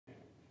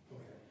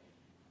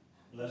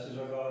Blessed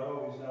are God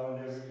always, now and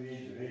ever, to the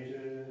age of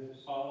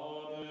ages.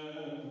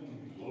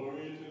 Amen.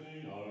 Glory to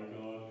thee, our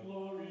God,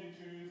 glory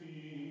to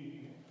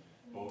thee.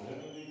 O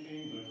heavenly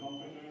King, the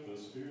Comforter, the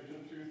Spirit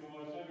of truth, who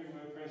art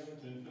everywhere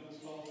present and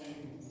fillest all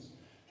things,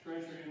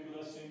 treasury of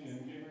blessing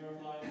and giver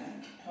of life,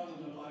 come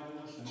and abide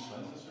in us and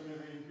cleanse us from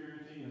every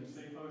impurity and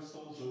save our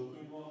souls, O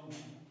good one.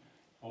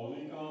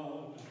 Holy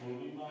God,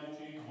 holy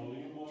mighty,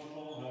 holy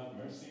immortal,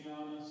 have mercy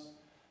on us.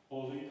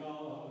 Holy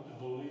God,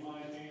 holy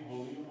mighty,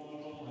 holy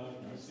immortal,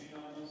 have mercy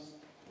on us.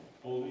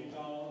 Holy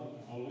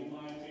God, holy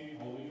mighty,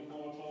 holy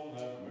immortal,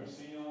 have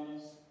mercy on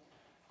us.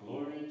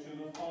 Glory to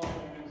the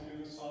Father, and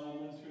to the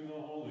Son, and to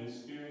the Holy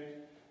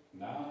Spirit,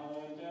 now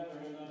and ever,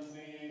 and unto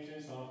the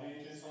ages of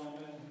ages.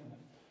 Amen.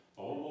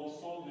 O most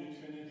holy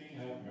Trinity,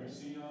 have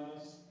mercy on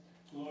us.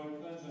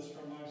 Lord, cleanse us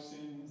from our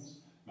sins.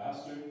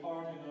 Master,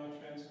 pardon our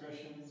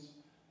transgressions.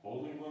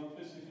 Holy One,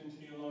 visit and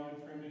heal our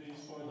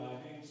infirmities for thy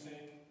name's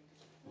sake.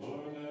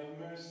 Lord, have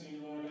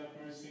mercy, Lord,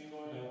 have mercy,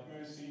 Lord, have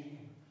mercy.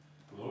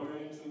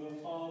 Glory to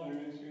the Father,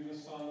 and to the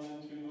Son,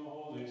 and to the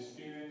Holy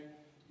Spirit,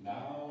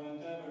 now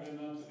and ever, and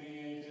unto the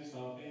ages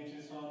of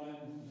ages.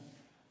 Amen.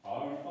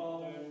 Our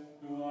Father,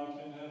 who art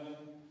in heaven,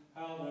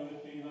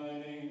 hallowed be thy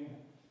name.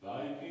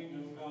 Thy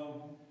kingdom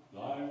come,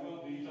 thy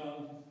will be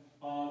done,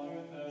 on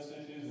earth as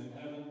it is in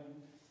heaven.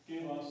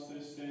 Give us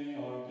this day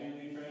our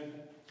daily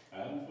bread,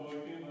 and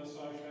forgive us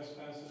our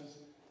trespasses,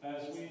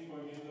 as we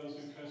forgive those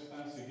who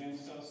trespass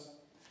against us.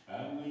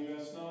 And lead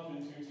us not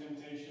into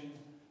temptation,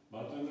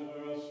 but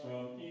deliver us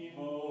from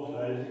evil.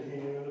 Thine is the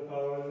kingdom, and the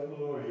power, and the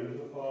glory of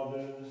the Father,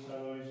 and the Son,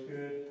 and the Holy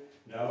Spirit,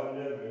 now and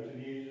ever, and to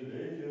the age of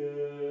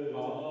ages.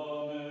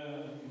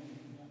 Amen.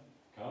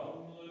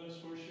 Come, let us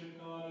worship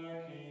God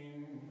our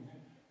King.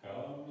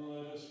 Come,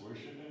 let us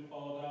worship and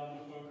fall down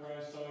before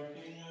Christ our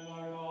King and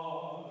our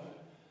God.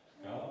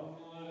 Come,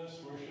 let us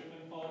worship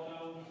and fall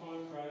down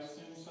before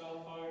Christ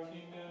himself, our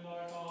King and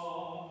our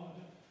God.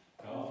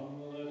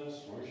 Come, let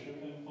us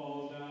worship and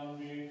fall down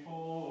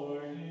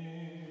before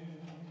him.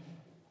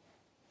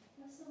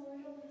 Bless the Lord,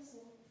 O my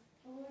soul.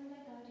 O Lord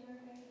my God, you are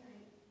very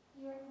great.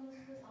 You are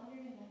clothed with honor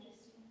and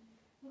majesty.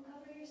 You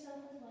cover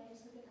yourself with light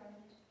as with a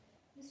garment.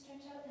 You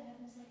stretch out the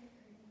heavens like a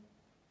curtain.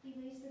 He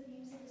lays the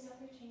beams of his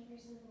upper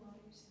chambers in the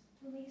waters.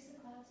 Who makes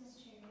the clouds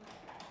his chariot.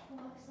 Who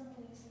walks on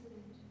the wings of the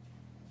wind.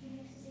 He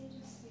makes his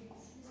angels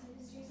spirits, his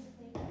ministers of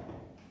flame of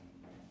fire.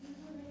 You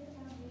who lay the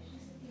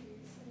foundations of the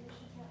earth, so that it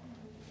should not be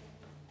moved again.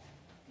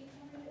 You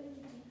covered it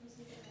with the deep as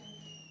with a garment.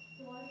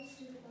 The waters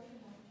stood above the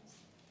mountains.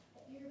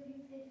 At your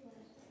rebuke they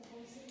fled. At the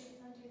voice of your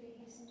thunder they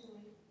hastened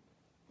away.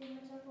 They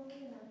went up over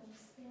the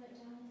mountains. They went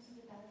down into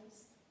the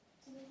valleys,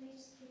 to the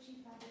place which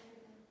you founded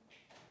for them.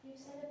 You have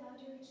set a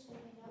boundary which they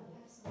may not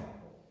pass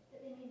over, that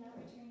they may not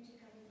return to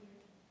cover the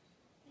earth.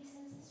 He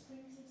sends the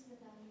springs into the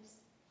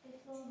valleys. They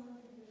flow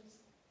among the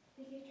hills.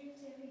 They give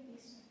drink to every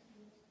beast of the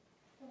field.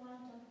 The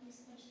wild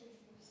donkeys quench their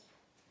thirst.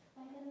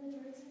 By them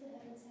the birds of the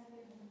heavens have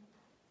their home.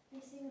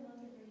 They sing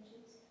among the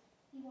branches.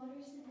 He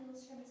waters the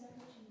hills from his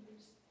upper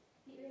chambers.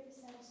 The earth is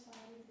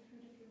satisfied with the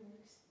fruit of your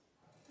works.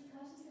 He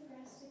causes the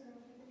grass to grow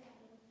for the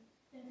cattle,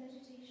 and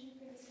vegetation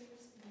for the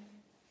service of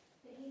man,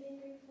 that he may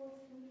bring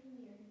forth food from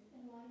the earth,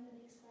 and wine that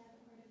makes glad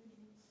the heart of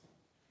kings,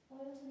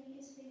 oil to make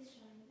his face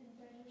shine, and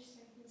bread which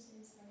strengthens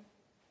men's heart.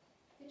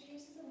 The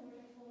trees of the Lord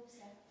are full of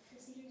sap, the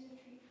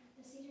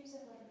cedars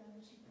of Lebanon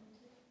which he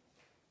planted.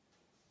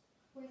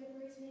 Where the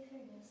birds make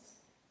their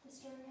nests, the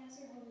stork has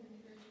her home in the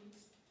fir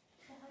trees.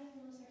 The high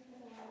hills are for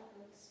the wild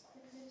goats,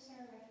 the cliffs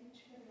are a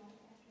refuge for the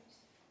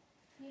wildcatters.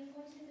 He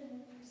appointed the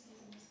moon for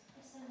seasons,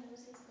 the sun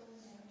knows its going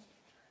down.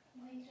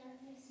 You make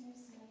darkness seem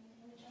as night,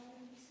 in which all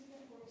the beasts of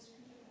the forest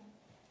creep about.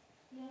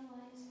 The young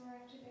lions roar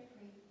after their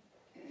prey,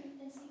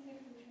 and seek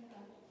their food from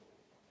God.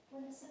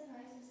 When the sun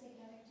rises, they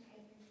gather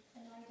together,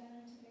 and lie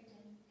down into their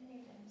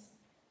dens.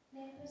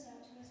 Man goes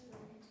out to his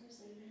work and to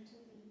his labor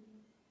until the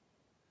evening.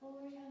 O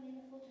Lord, how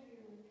manifold are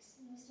your works,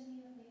 in wisdom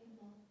you have made them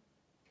all.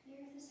 The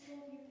earth is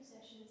full of your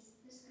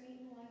possessions, this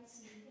great and wide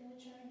sea, in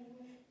which are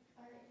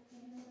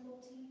innumerable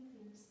teeming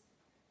things,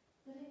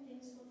 living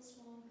things both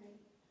small and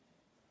great.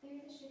 There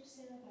the ships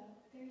sail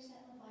about, there is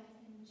that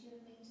Leviathan which you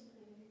have made to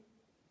quiver.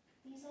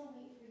 These all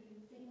wait for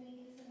you, that you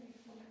may give them their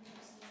food in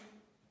their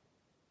season.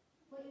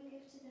 What you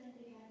give to them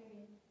they gather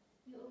in.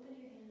 You open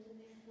your hand and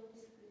they are filled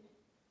with food.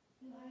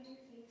 You hide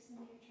your face and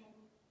they are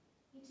troubled.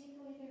 You take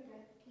away their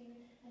breath,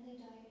 and they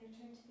die and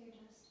return to their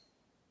dust.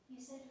 You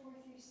send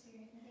forth your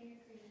spirit, and they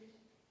are created,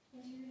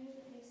 and you renew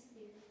the face of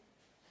the earth.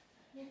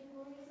 May the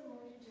glory of the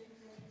Lord endure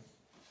forever.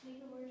 May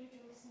the Lord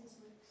rejoice in his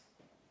works.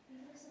 He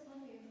looks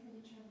upon the earth and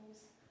it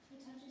trembles. He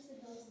touches the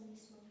hills and they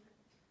smoke.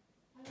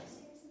 I will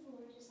sing to the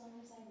Lord as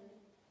long as I live.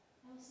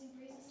 I will sing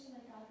praises to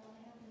my God while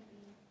I have my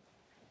being.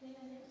 May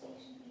my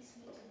meditation be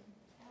sweet to him.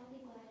 I will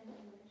be glad in the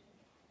Lord.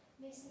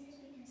 May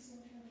sinners be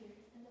consumed from the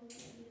earth, and the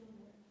wicked be no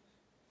more.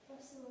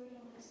 Bless the Lord,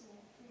 O my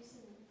soul. Praise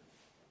the Lord.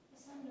 The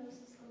sun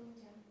knows its going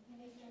down. You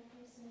make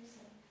darkness in the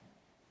sun.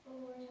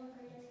 O Lord, how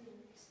great are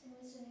your works. In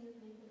wisdom you have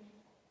made them all.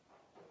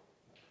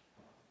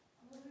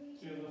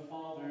 Glory To the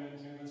Father, and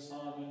to the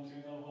Son, and to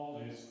the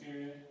Holy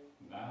Spirit,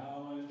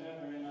 now and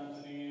ever, and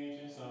unto the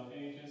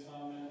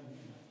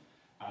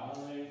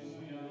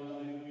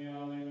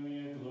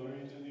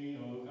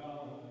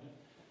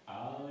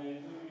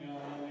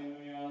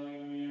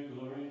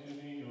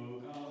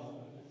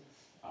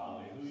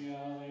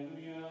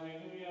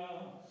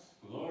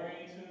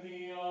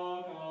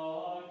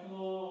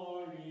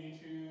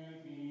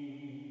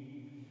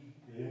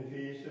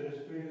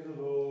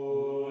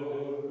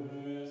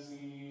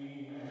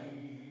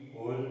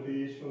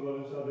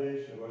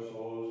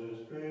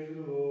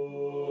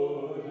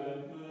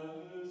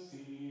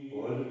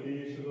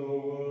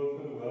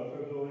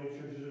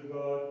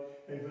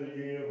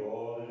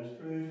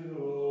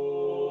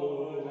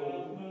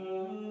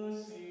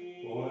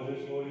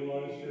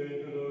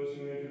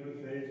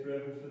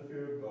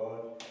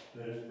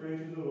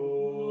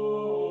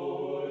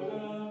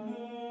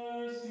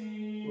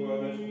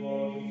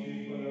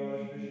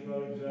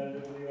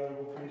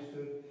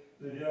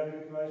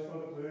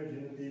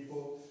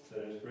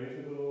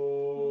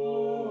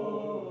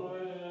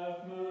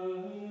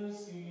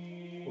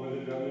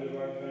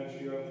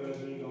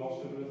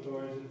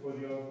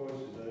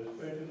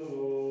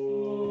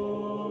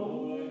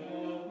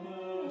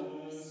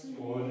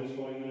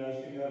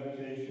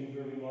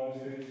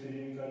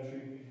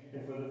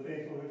And for the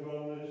faithful who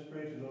dwell, let us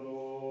pray to the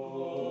Lord.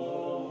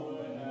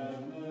 Lord,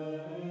 have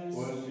mercy.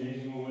 For a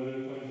seasonable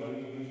weather, for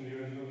inviting the fruits of the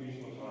earth for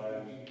peaceful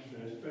times,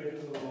 let us pray to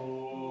the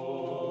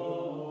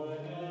Lord. Lord,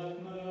 have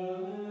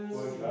mercy.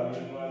 For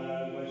travelers by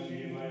land, by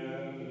sea, by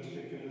air, for the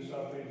sick and the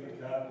suffering, for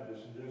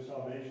captives and their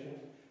salvation,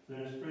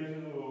 let us pray to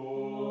the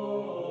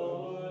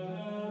Lord. Lord,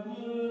 have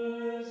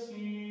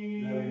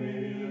mercy. That we may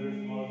be delivered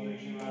from all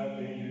affliction, wrath,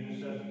 danger, and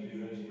necessity,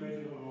 let us pray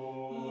to the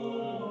Lord.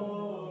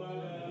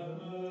 Lord, have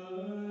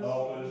mercy.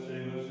 Help us,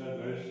 save us, have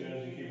mercy on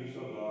us, and keep us, O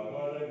God,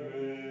 by thy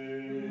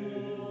grace.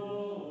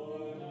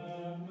 Lord,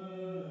 have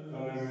mercy.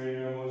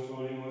 Commemorate our most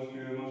holy, most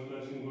pure, most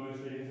blessed, and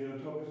glorious Lady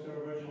Theotokos, our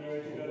Virgin Mary,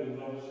 together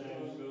with all the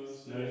saints.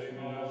 Let us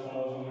commend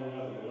ourselves and one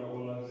another with our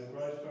whole life to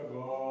Christ our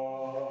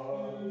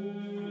God.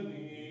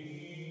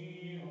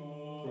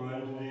 For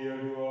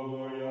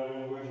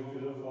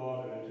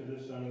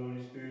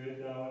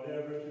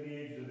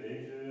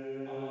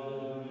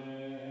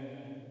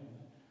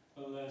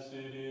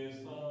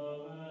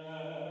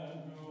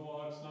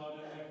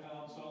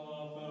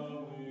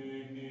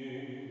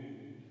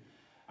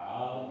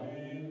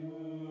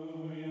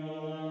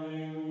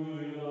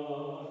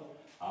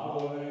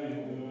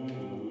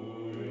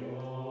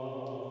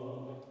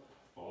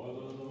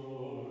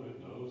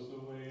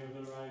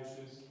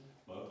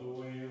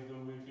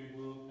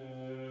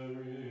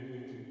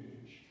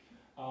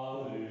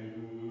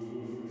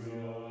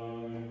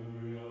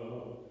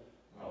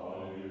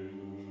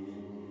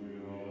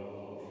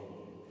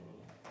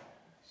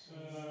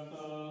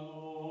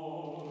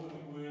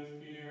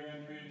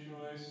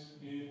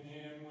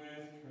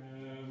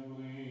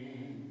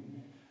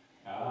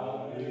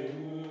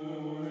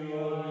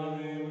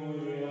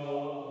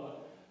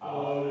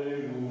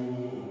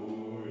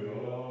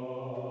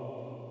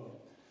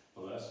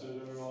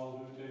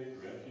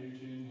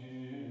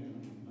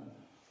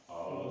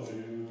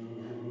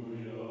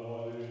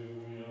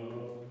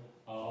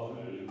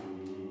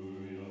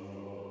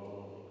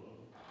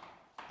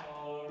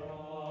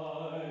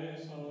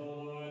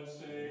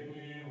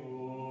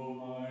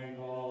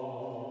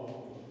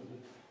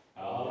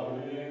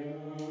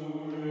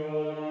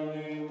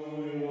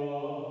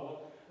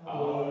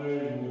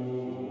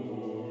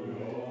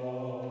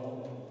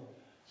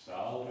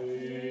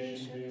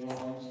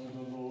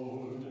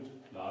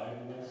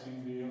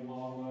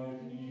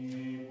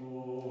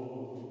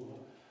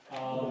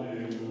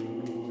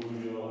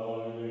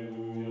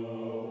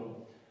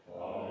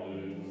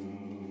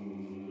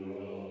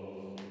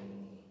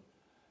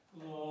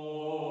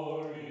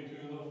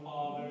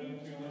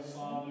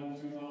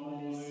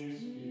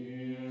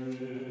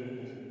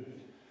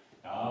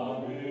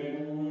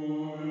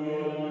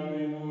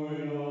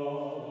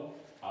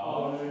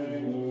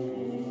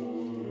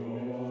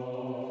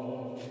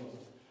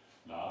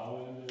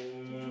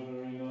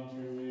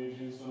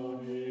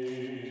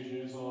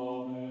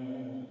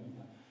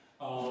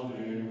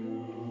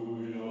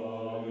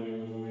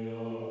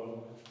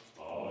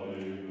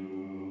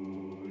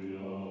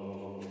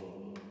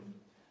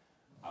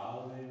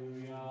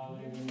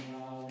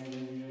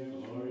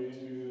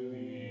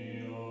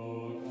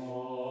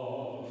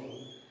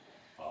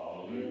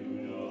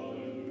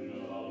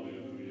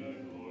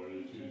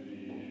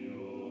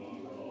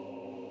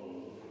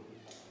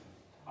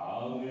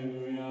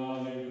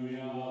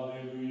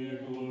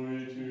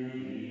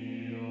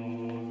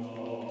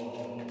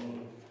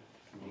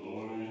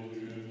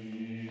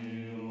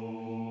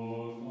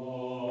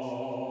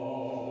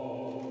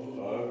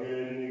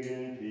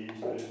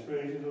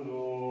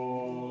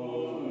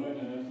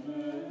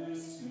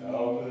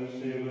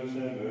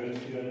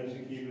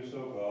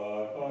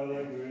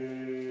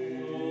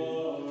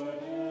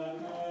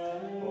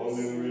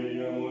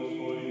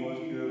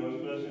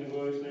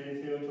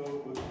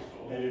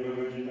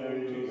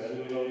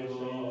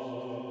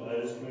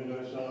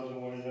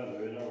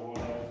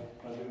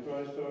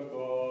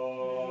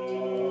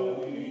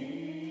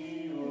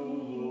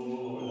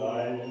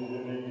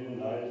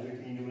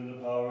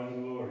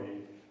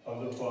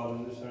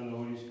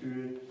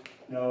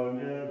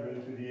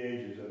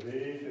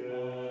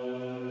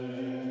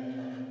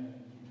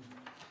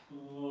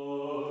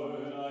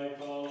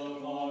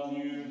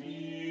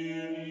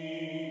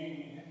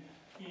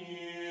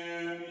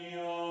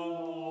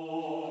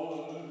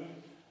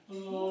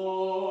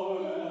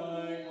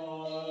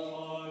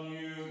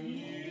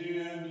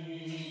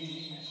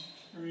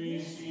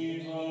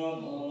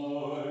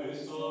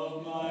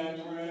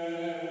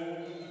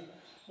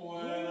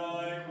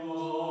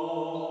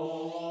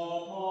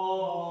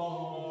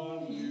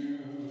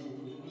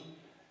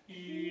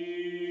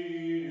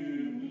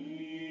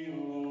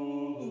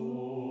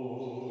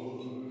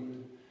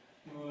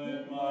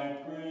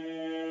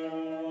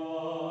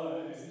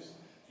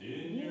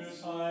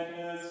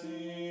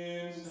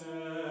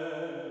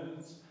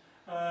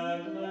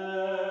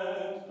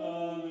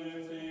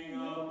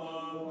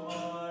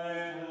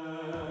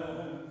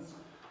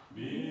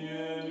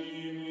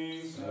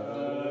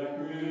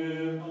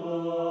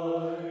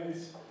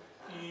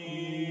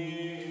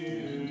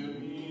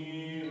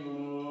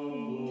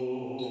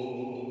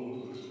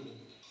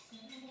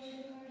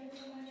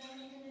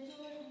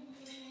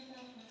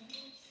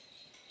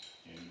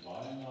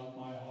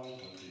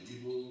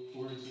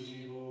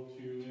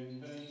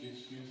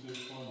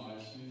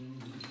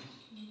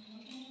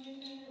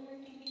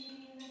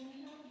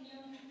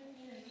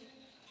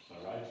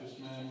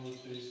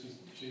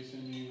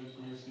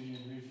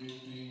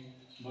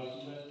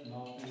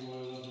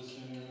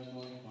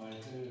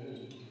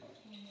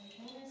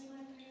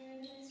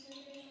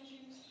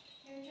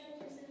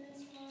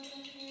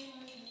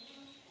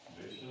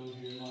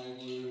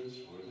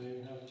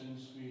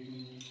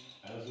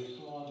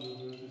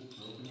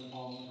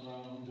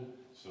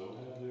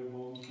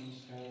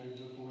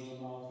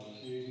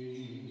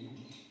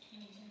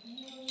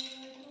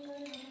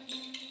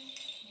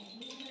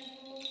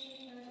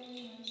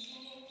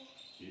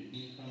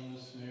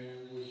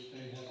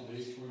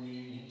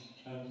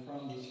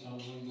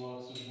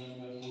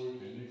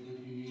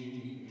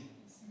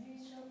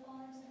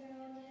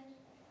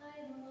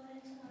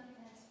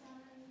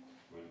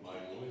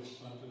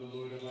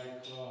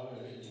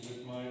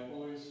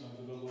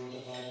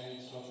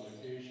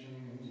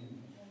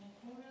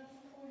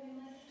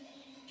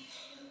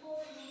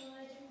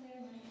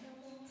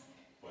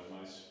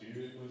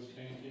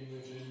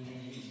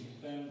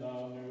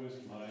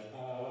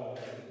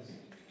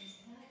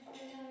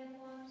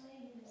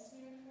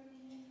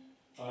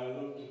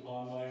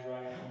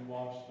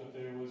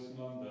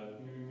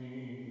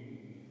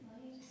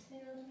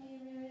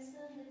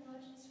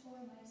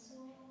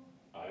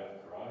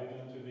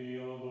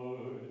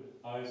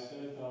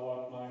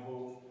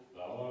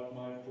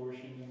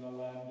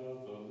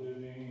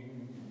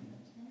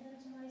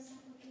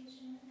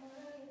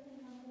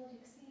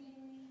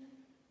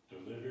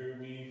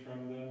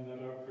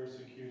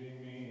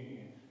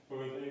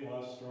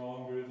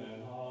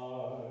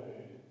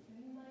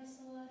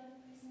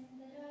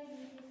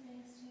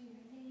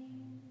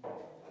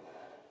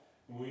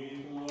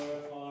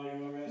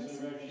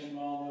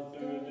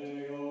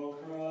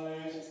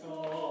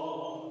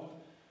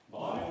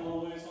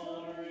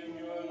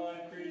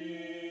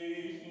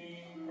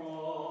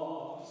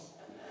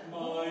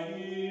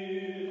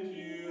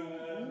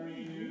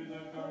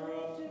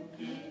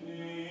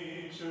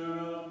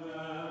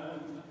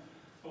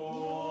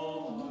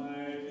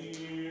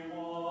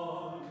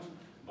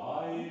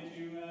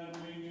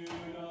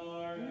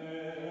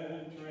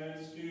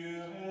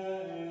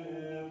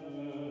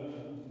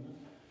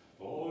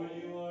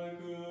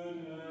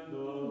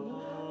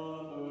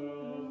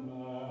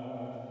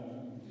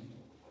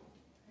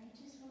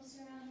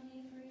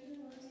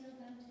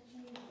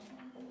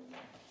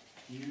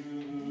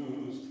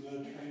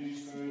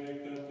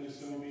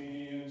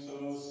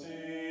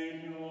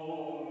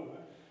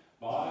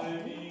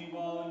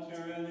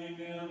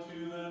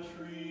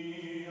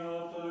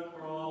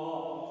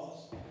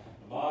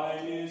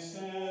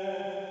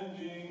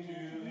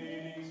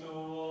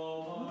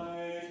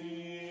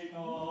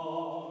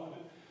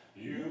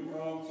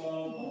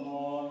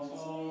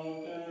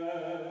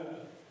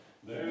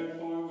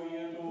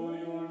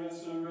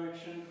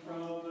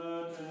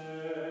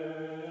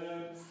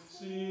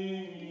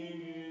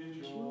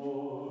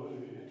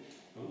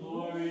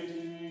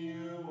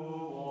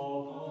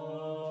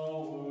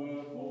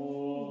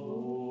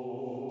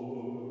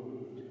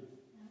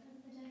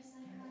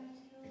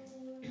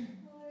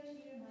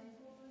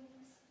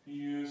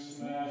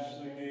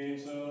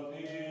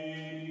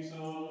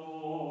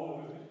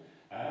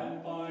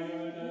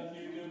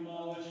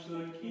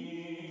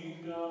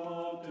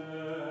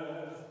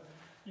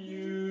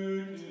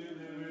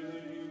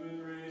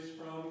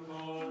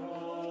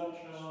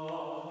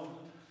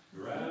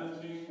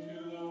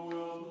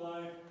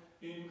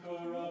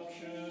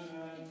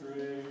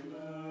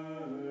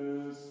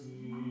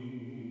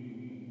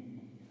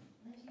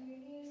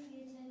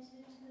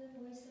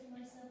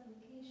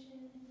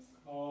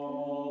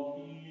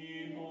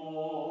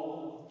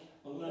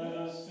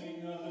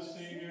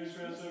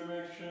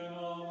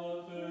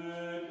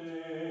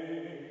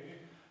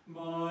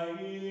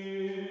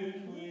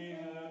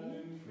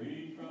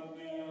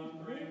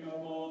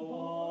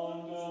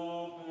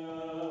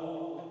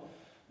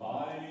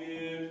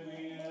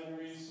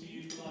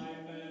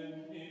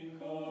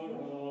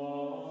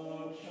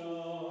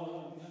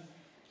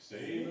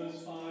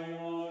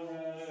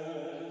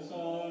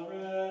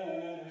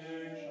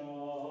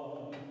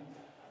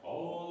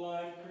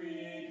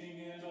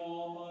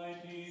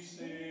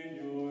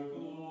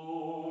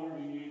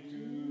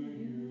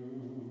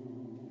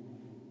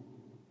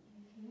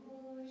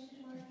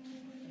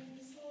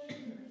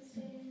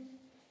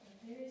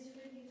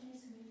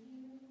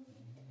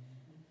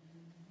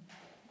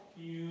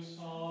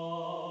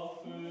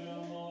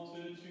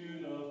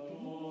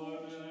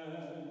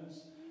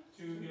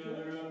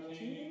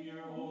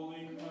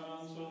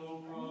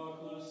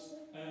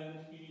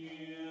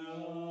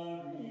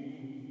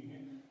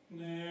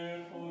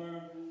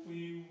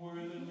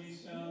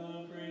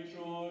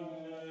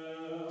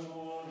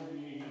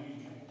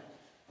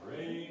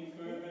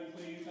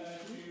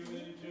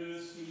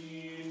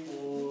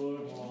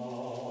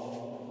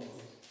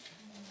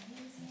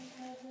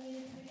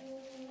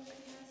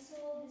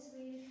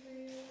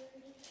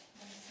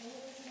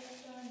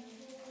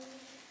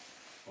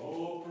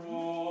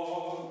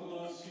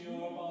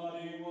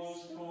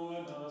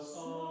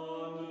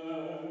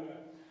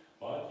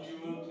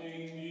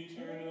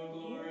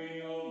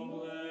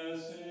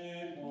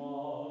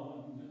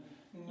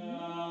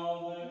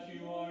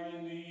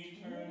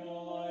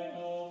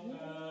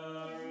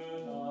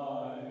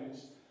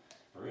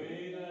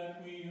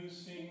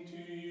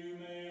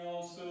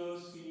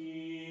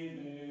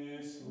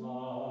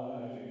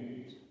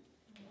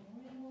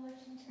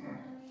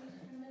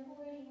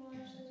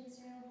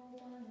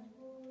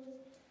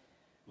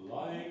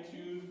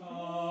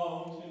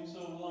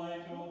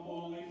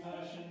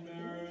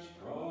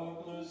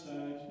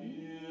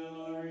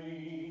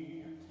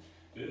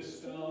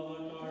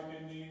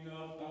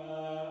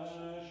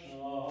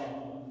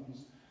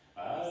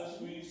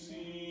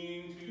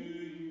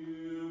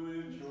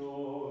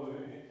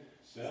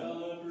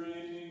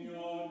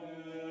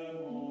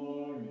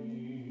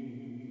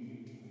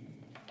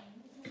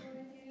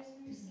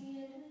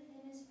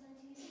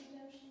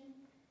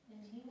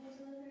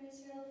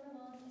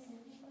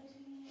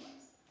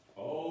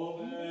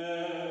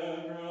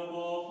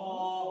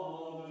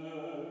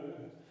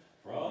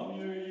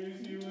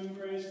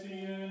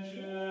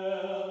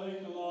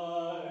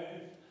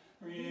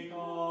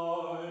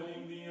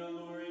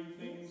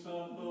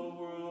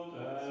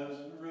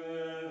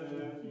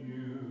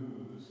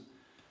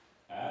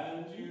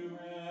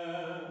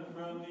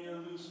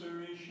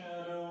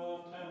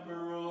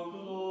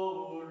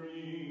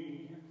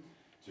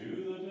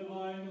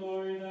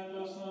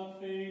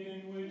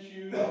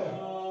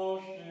now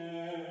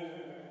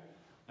share,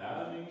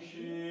 having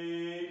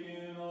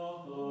shaken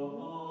off the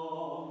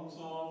bonds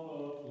of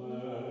the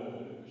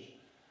flesh,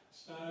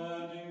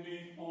 standing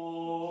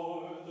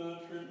before the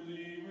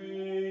triply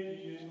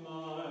radiant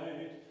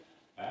light,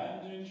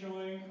 and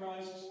enjoying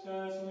Christ's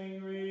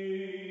dazzling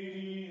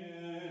radiance,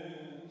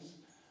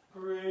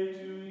 pray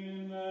to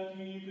him that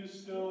he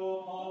bestow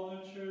upon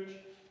the church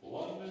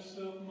oneness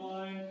of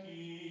mind,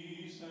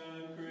 peace,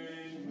 and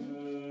great mercy.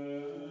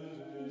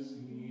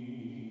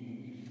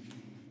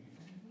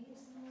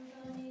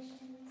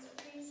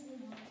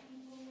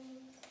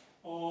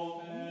 O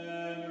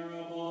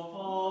venerable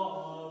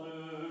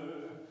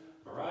Father,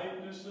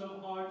 brightness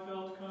of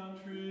heartfelt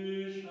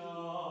contrition,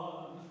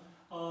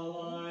 a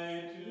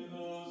light to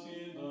those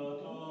in the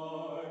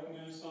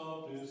darkness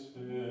of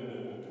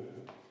despair,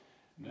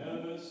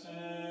 never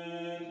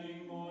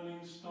setting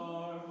morning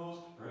star,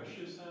 most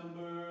precious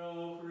ember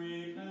of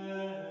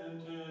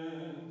repentance,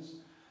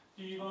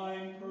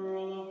 divine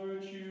pearl of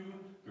virtue,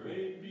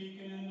 great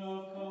beacon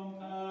of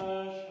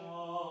compassion,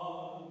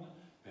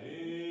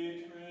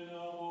 patron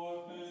of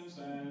orphans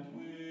and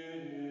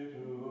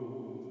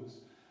widows,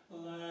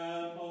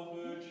 lamp of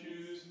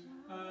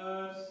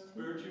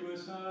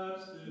virtuous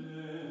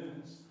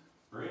abstinence,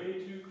 pray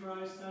to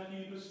Christ that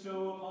he bestow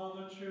upon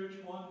the church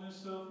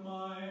oneness of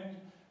mind,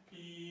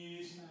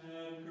 peace,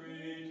 and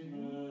great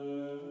mercy.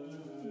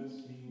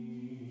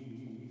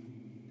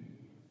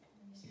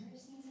 His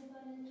mercies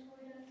abundant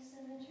toward us,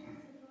 and the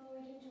truth of the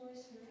Lord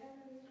endures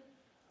forever.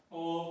 O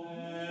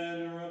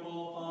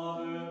venerable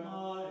Father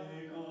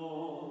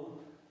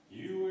Michael,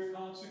 you were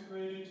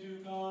consecrated to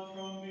God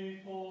from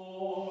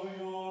before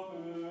your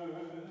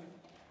birth,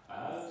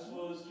 as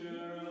was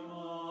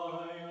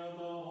Jeremiah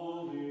the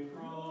holy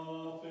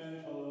prophet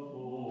of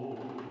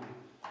old.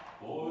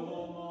 For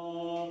the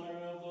mother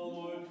of the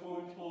Lord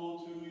foretold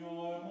to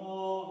your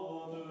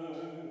mother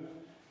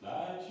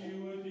that you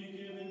would be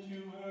given to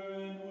her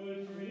and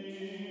would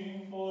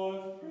bring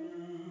forth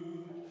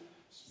fruit.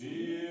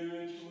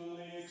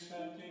 Spiritually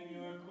accepting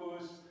your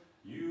course,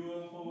 you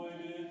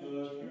avoided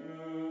the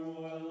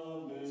turmoil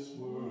of this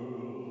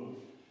world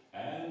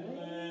and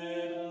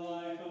led a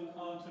life of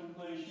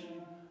contemplation,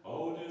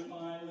 O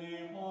divinely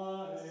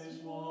wise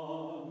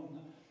one,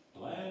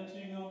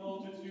 planting a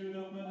multitude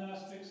of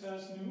monastics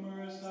as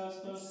numerous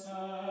as the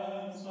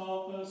sands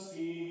of the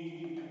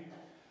sea,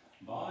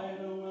 by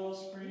the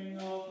wellspring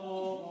of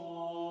the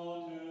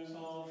waters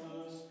of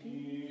the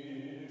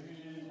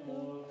Spirit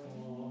of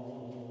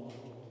God.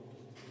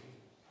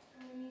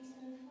 Glory to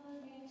the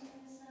Father, and to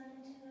the Son,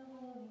 and to the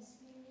Holy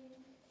Spirit.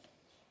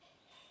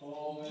 O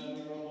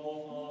venerable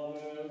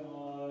Father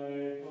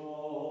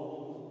Michael,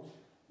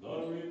 the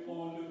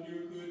report of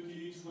your good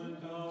deeds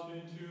went out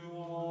into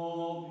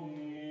all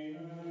the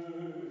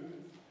earth.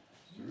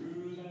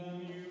 Through them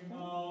you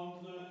found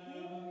the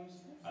heavens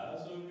as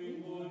a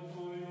reward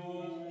for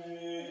your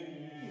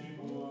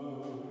labors.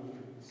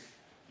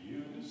 You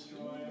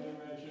destroyed the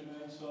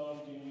regiments of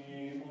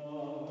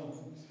demons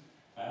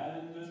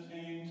and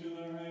attained to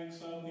the ranks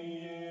of the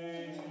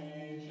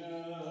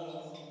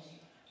angels,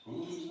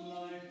 whose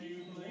life you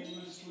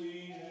blamelessly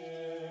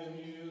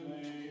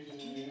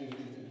emulated.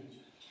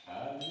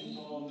 Having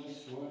boldness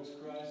towards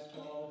Christ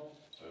God,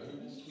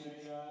 earnestly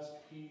ask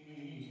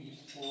peace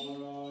for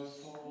our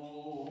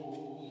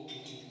souls.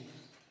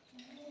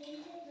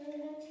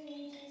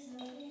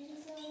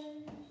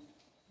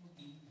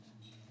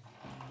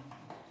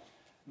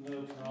 The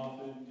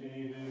prophet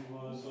David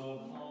was a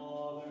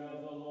father of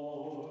the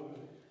Lord.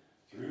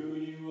 Through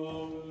you, O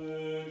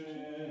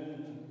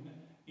Virgin,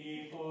 he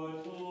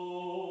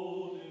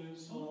foretold in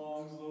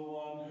songs the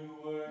one who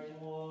worked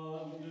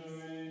wonder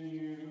in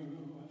you.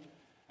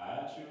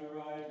 At your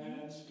right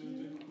hand stood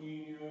the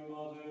Queen, your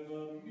mother,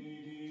 the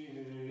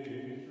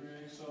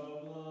mediatrix of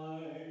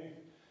life.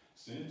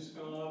 Since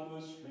God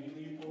was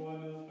freely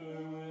born of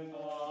her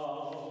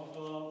without a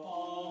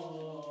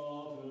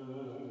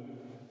father,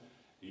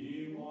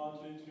 he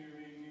wanted to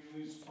renew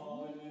his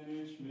fallen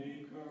image,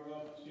 made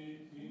corrupted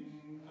in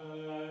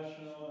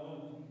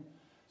passion.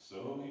 So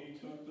he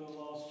took the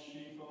lost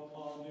sheep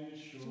upon his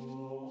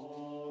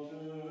shoulder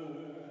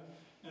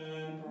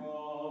and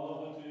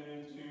brought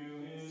it to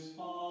his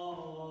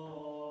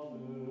Father,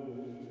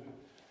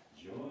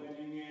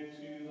 joining it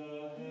to the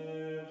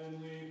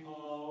heavenly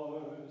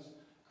powers,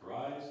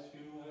 Christ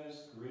who has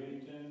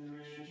great and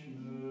rich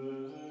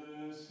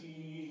mercy,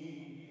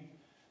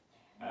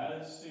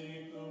 has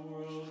saved the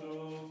world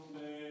of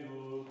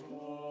Theotokos.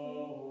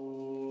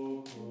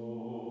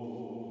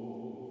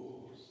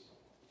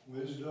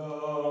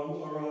 Wisdom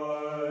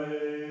aright.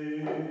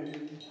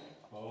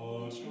 O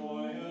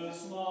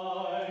joyous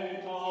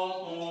light of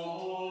the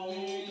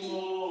holy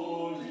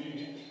glory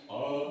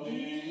of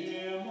the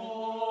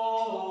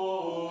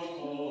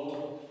immortal,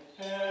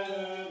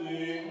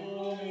 heavenly,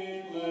 holy,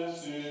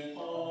 blessed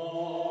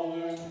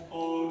Father, O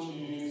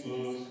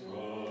Jesus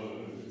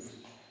Christ,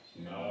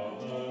 now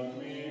that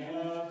we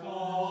have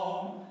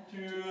come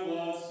to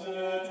the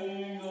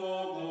setting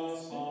of the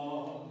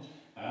sun,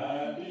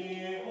 and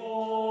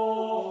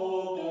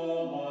behold the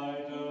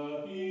light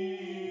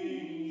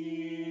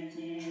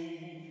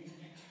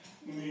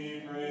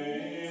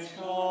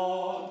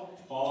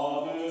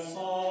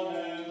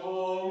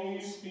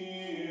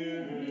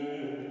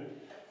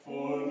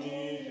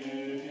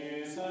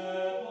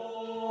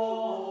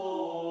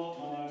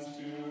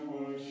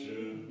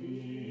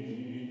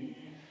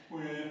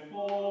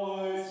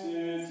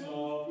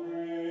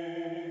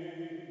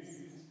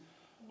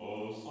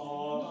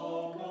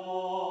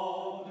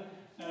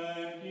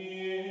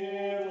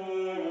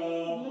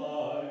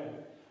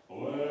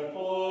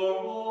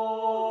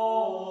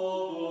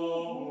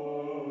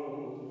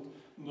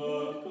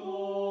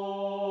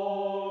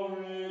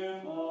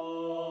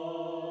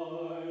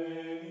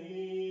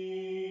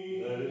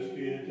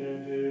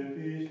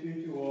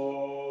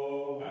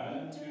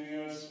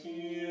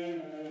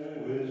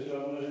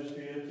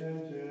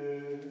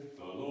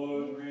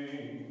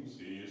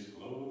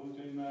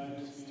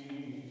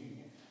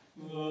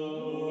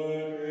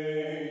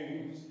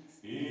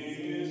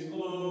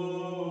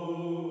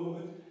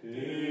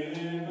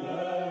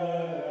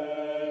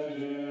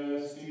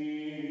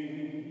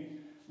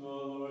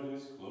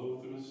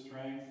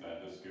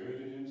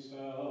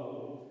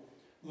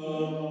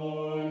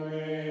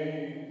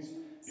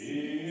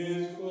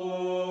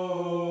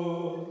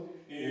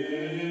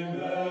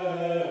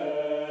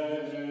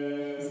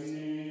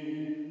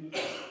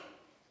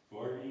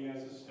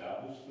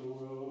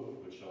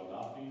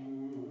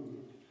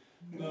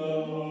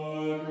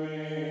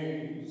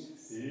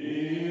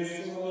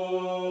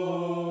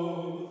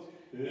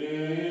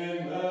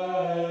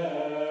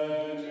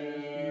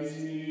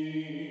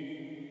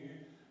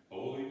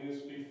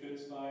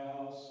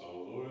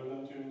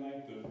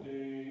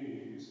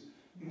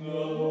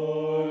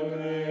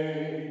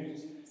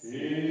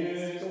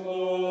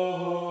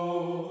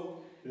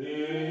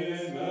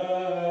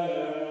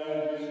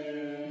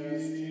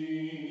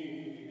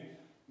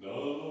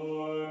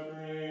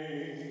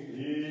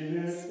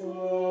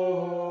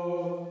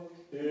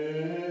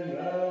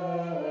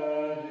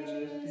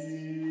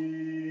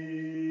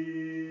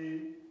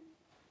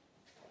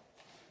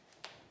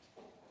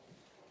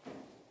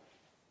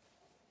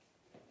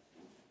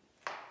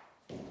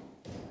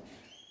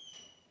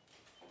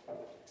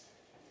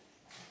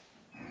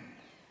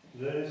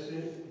Let us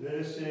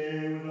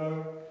say with our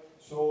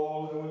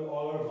soul and with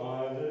all our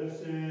mind, let us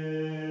say,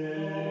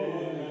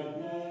 Lord, have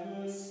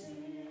mercy.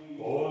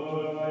 O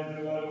Lord Almighty,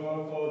 the God of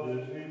our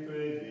fathers, we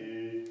pray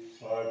thee,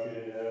 hearken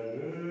and have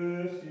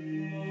mercy.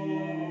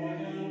 Lord,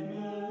 have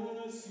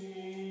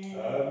mercy.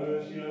 Have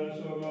mercy on us,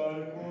 O God,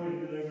 according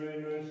to thy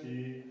great mercy.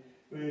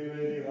 We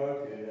pray thee,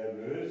 hearken and have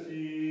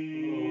mercy.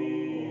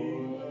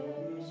 Lord, have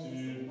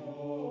mercy,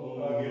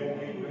 Lord. Again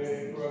we pray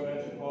for our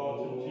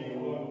Metropolitan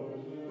Tikhon,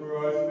 for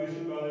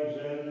Archbishop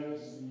Alexander,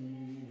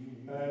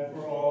 and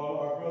for all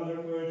our brother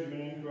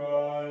clergymen in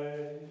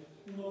Christ.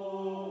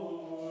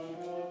 Lord,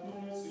 have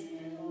mercy,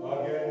 Lord.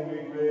 Again we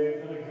pray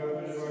for the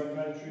government of our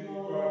country,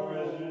 for our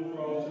president,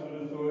 for all civil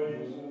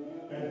authorities,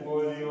 and for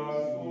the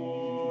armed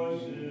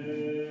forces.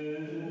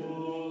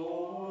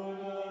 Lord,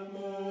 have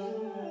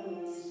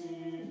mercy.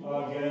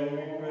 Again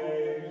we pray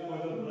for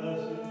the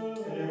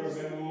blessed and ever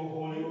venerable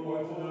Holy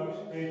Orthodox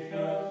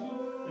Patriarchs,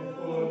 and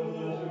for the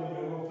blessed and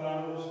venerable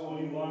founder of this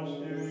holy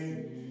monastery,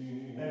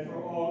 and for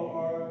all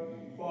our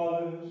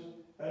fathers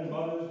and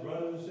mothers,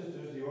 brothers and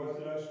sisters, the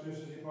Orthodox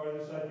Christians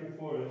departed the sight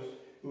before us,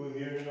 who are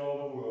here in all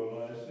the world.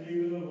 Let us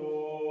leave the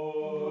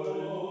Lord.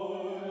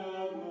 Lord,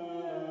 have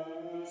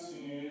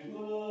mercy,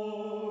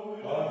 Lord.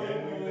 Again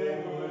we pray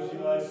for mercy,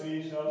 life,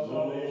 peace, health,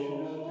 salvation,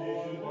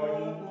 visitation,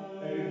 pardon,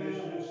 and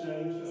remission of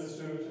sins for the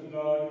service of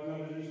God who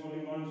come to this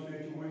holy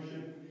monastery to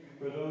worship,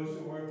 for those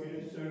who work in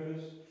its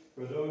service,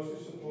 for those who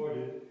support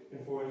it,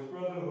 and for its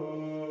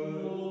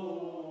brotherhood.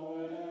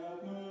 Lord, have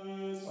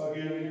mercy.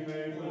 Again we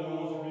pray for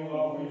those who bring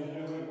offerings and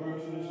do good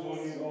works in this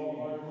holy and all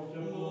honorable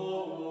temple,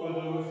 for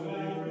those who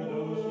labor and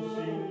those who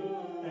sing,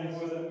 and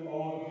for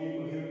all the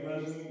people here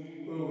present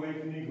who await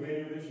from thee great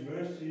and rich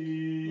mercy.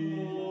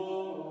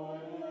 Lord,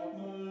 have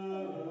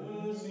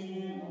mercy,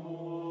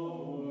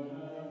 Lord,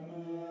 have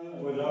mercy.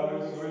 For thou art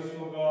the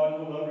merciful God,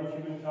 the lover of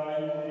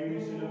humankind, and the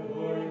reason of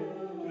glory,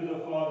 to the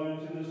Father, and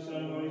to the Son,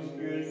 and Holy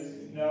Spirit,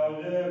 now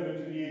and ever,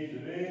 to the age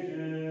of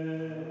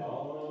ages.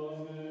 Amen.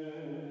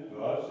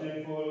 God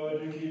save, O Lord,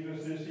 to keep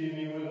us this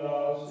evening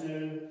without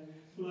sin.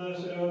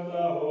 Blessed art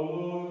thou, O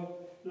Lord,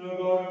 the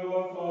God of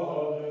our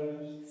fathers,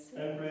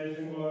 and praise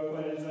and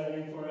glorify his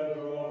name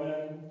forever.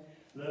 Amen.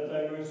 Let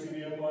thy mercy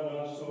be upon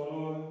us, O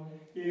Lord,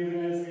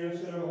 even as we have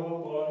set our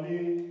hope on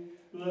thee.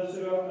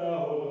 Blessed art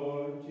thou, O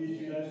Lord,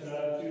 teaching thy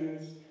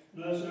statutes.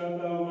 Blessed art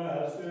thou,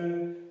 Master,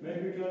 make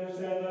me to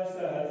understand thy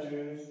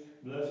statutes.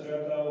 Blessed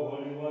art thou,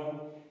 Holy One,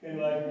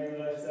 enlighten me with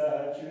thy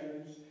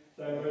statutes.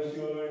 Thy mercy,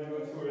 O Lord,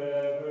 endureth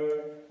forever.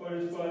 For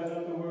despise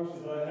not the works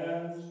of thy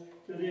hands.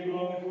 To thee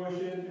belongeth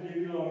worship, to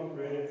thee belongeth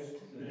praise,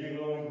 to thee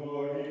belongeth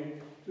glory,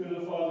 to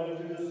the Father, and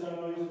to the Son, and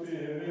Holy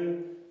Spirit,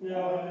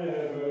 now and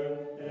ever,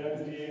 and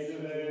unto the age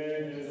of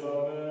ages.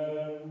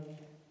 Amen.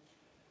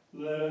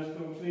 Let us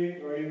complete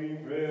our evening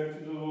prayer to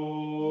the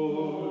Lord.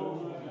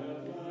 Lord,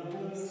 have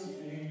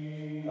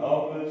mercy.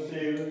 Help us,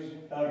 save us,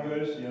 have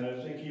mercy on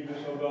us, and keep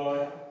us, O God,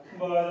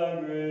 by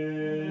thy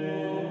grace.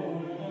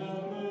 Lord,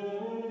 have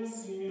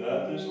mercy.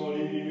 That this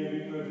holy evening may be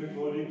perfect,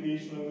 holy,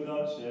 peaceful, and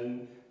without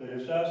sin. Let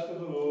us ask of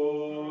the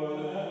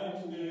Lord.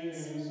 Grant this,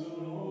 O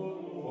Lord.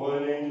 For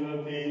an angel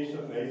of peace, a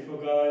faithful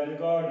guide, the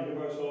guardian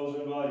of our souls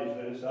and bodies,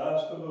 let us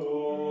ask of the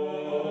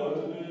Lord.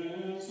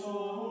 Grant this, O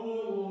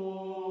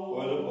Lord.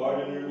 For the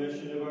pardon and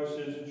remission of our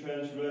sins and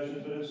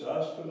transgressions, let us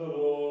ask of the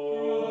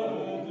Lord.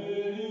 Grant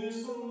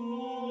this, O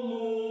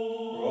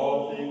Lord. For all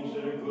things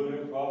that are good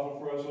and profitable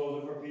for our souls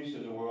and for peace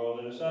in the world,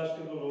 let us ask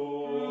of the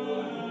Lord.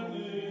 Grant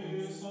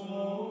this, O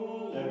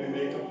Lord. That we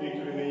may complete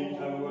the remaining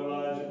time of our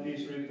lives in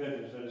peace and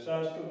repentance, let us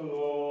ask of the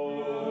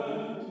Lord.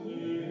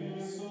 Grant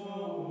this, O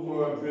Lord.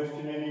 For a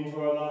Christian ending to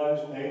our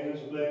lives,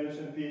 painless, blameless,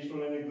 and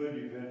peaceful, and in good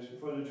events,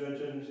 before the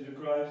judgment seat of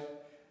Christ,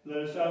 let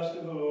us ask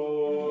of the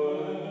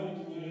Lord.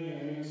 Grant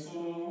this, O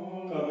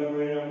Lord.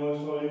 Commemorate our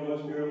most holy,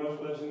 most pure,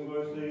 most blessed, and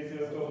glorious Lady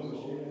Theotokos,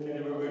 and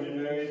ever Virgin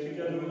Mary,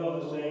 together with all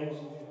the saints,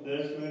 let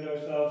us commend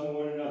ourselves and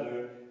one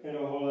another, and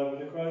our whole life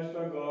to Christ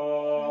our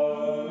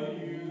God.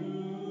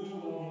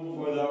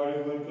 For thou art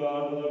a good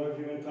God, the lover of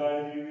humankind,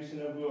 the reason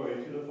of glory,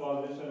 to the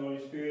Father, the Son, and Holy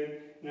Spirit,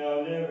 now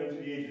and ever, and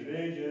to the age of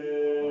ages.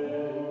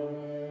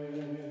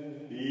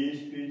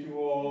 Peace be to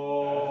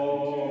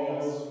all.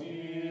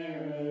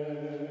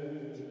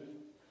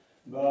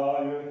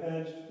 Bow your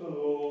heads to the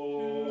Lord.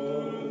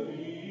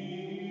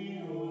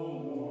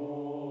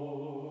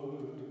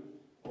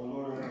 O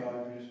Lord our God,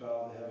 who dost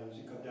bow the heavens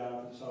and come down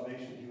for the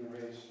salvation of the human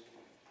race,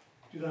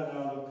 do thou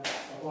now look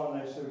upon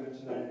thy servants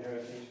and thine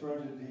inheritance, for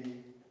unto thee,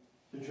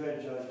 the dread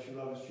judge who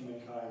lovest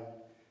humankind,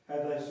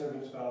 have thy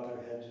servants bow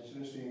their heads and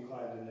submissively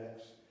incline their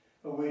necks,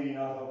 awaiting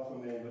not help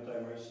from men but thy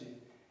mercy,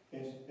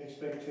 in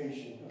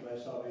expectation of thy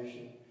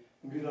salvation.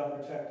 And do thou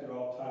protect at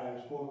all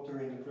times, both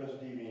during the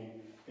present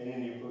evening and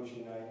in the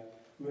approaching night,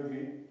 from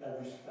every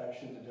adverse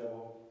action of the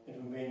devil, and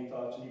from vain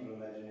thoughts and evil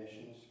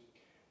imaginations.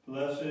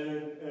 Blessed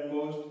and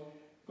most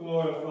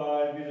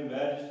glorified be the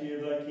majesty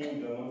of thy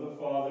kingdom, of the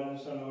Father, and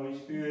the Son, and the Holy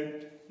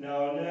Spirit,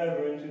 now and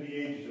ever, into the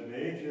ages of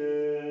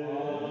ages.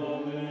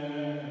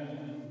 Amen.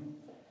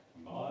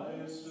 By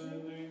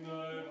ascending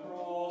thy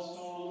cross,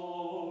 O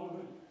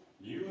Lord,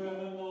 you have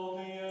annulled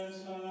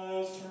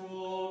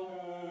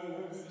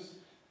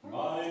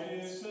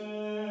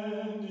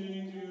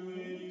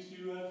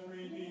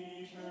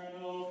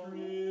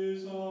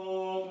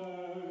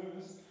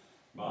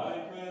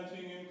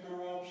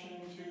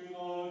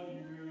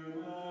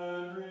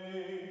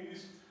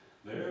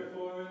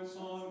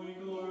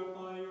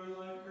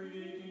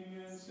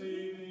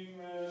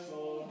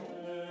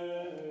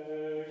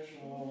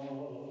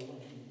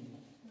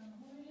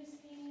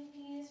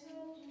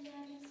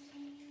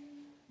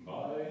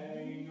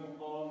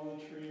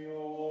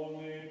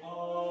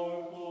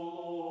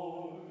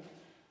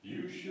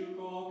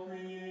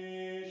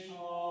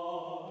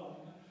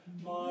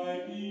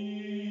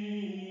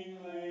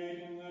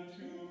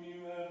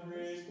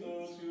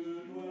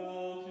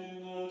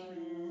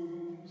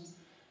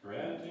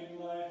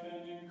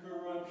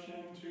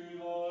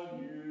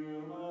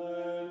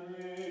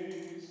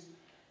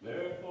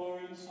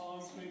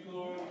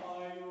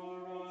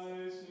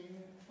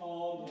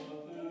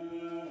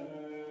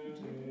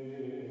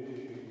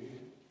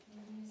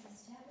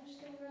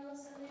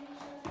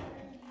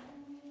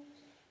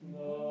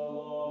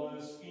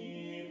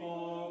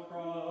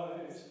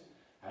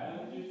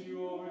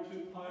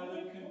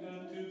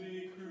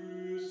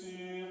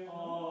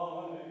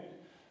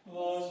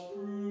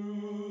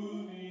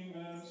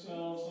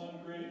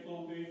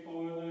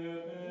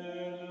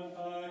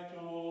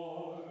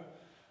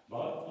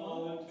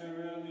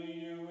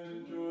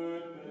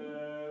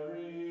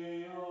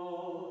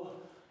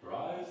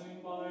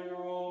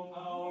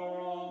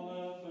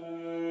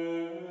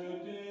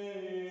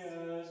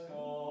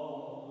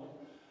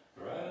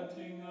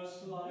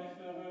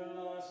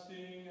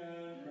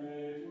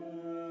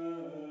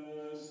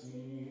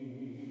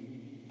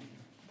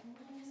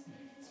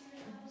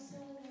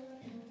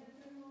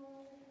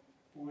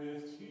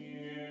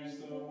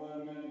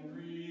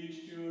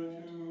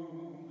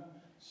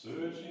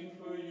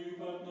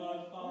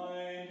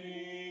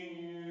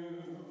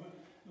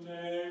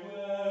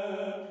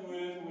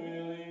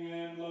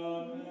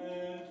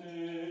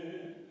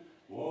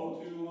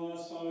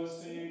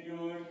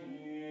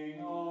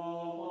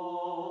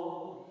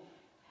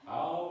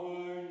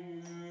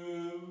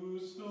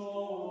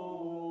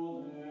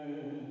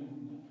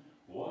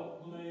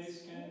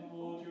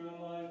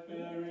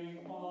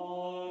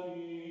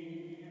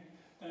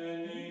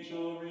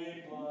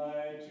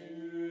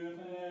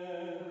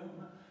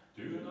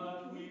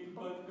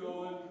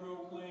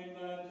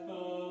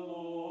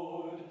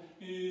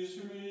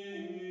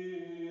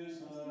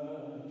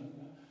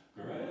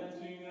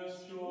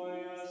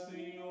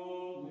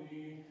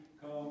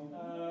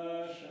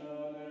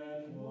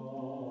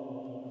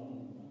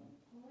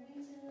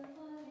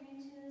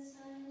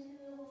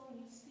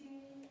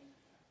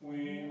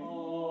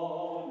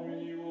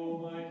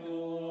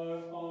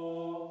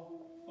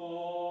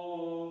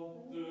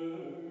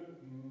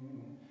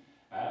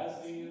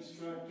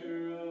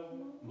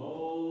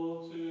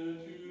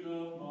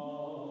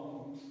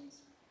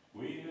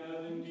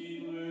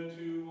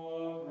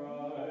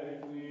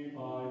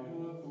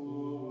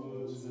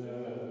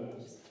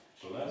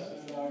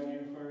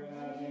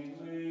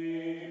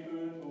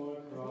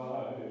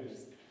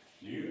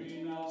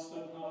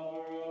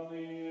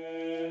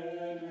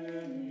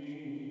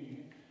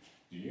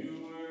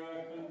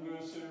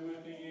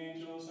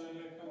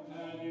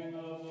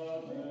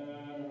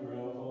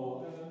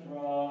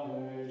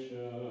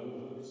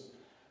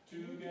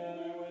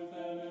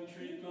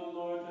entreat the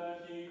Lord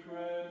that he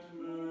grant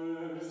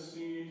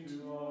mercy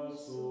to our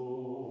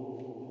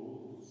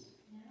souls.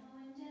 Now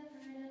and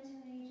ever and unto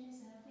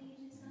ages of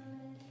ages.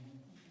 Amen.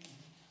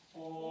 O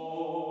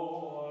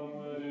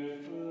unwedded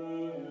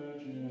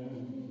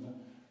Virgin,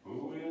 who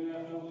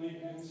ineffably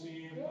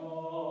conceived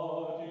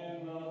God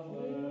in the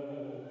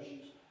flesh,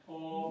 O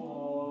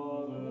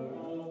Mother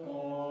of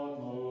God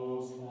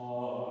Most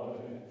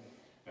High,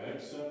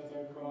 accept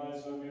the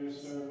cries of your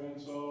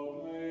servants, O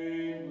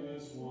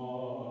blameless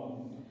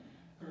one.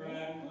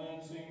 Grant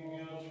cleansing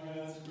of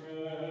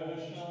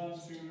transgressions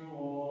to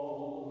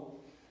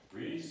all.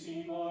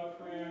 Receive our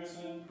prayers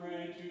and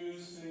pray to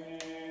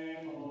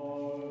save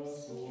our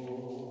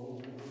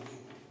souls.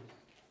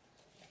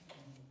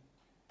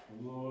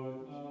 Lord,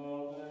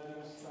 now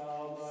lettest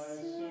thou thy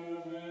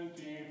servant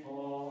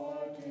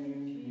depart in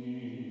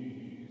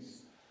peace,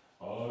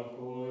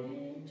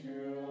 according to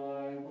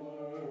thy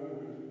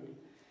word.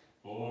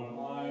 For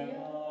my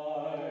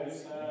eyes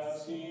have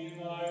seen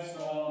thy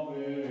salvation,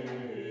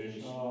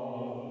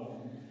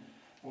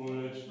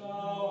 which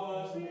thou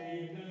hast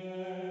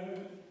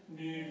prepared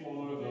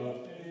before the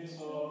face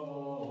of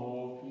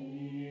all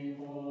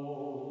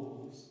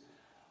peoples,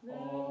 a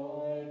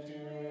light to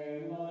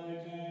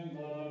enlighten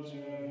the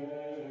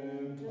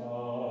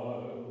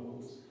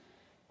Gentiles,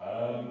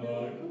 and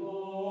the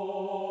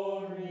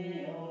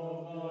glory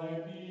of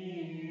thy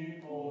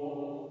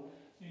people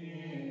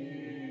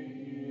Israel.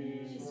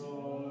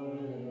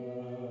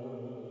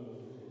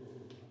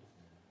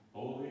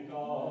 Holy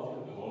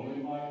God,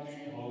 holy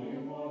mighty, holy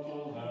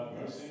immortal, have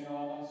mercy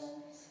on us.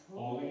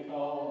 Holy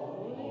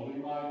God, holy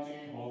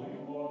mighty, holy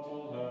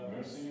immortal, have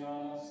mercy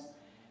on us.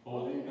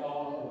 Holy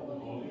God,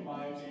 holy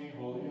mighty,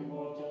 holy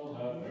immortal,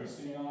 have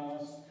mercy on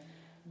us.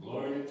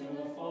 Glory to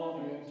the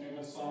Father, and to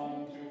the Son,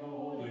 and to the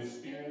Holy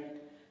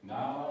Spirit,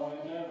 now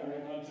and ever,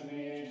 and unto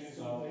the ages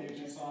of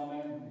ages.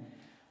 Amen.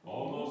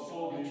 O most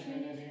holy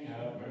Trinity,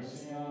 have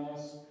mercy on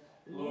us.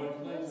 Lord,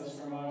 cleanse us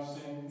from our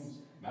sins.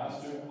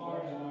 Master,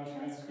 pardon our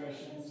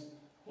transgressions.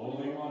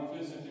 Holy One,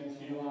 visit and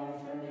heal our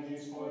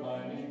infirmities for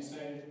thy name's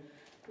sake.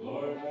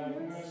 Lord, have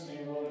mercy,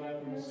 Lord,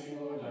 have mercy,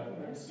 Lord, have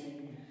mercy.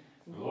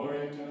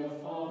 Glory to the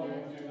Father,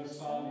 and to the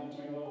Son, and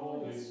to the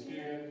Holy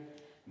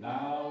Spirit,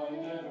 now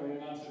and ever,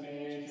 and unto the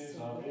ages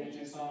of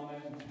ages.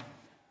 Amen.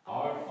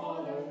 Our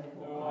Father,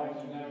 who art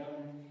in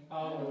heaven,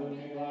 hallowed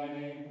be thy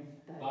name.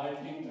 Thy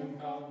kingdom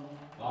come,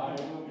 thy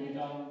will be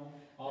done,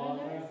 on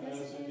earth as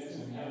it is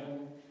in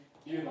heaven.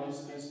 Give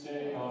us this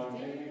day our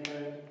daily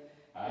bread,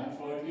 and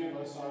forgive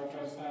us our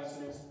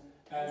trespasses,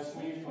 as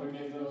we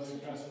forgive those who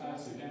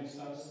trespass against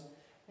us.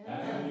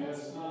 And lead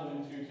us not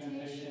into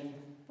temptation,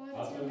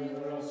 but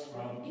deliver us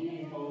from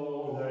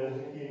evil. Thine is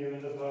the kingdom,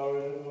 and the power,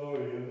 and the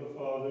glory of the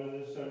Father, and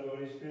the Son, and the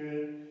Holy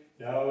Spirit,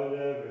 now and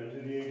ever, to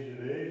the age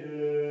of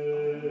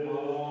ages.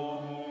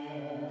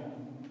 Amen.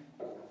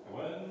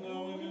 When the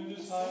women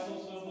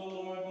disciples of the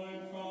Lord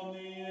learned from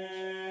the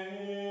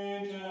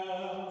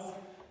angels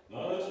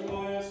the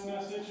joyous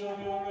message of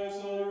your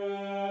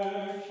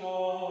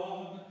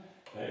resurrection,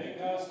 they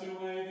cast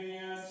away the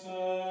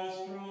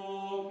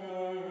ancestral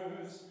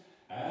curse,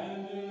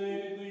 and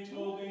elatedly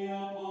told the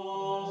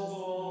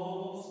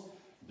apostles,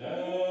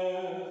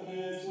 death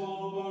is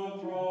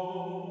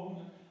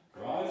overthrown,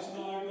 Christ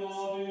our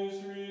God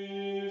is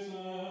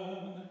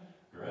risen,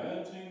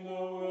 granting the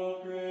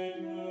world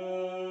great mercy.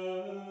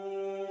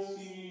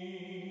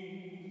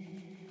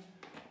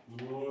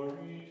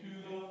 Glory to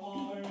the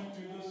Father, and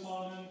to the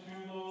Son, and to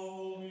the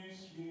Holy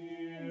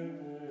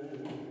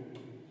Spirit.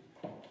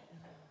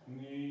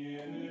 The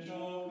image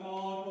of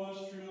God was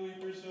truly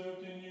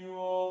preserved in you,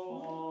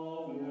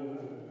 O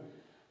Father,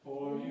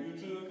 for you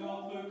took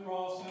up the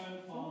cross and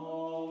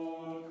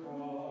followed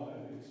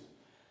Christ.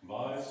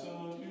 By so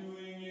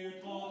doing, you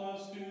taught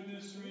us to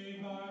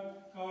disregard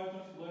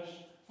the flesh,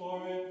 for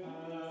it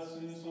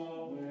passes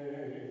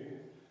away,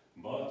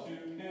 but to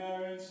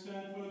care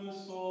instead for the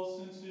soul,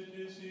 since it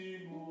is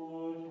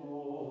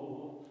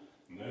immortal.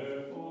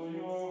 Therefore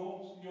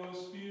your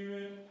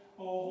spirit,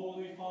 O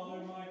Holy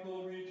Father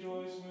Michael,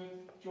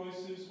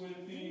 rejoices with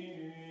the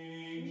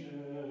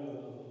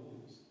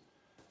angels,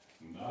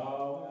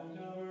 now and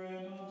ever,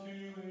 and unto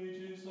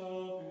ages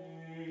of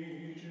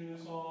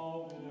ages.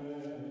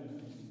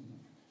 Amen.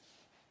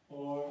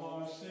 For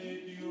our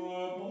sake you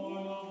were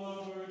born of the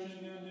Virgin,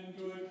 and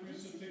endured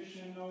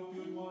crucifixion, O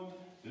good one,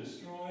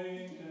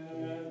 destroying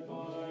death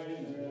by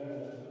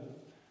death,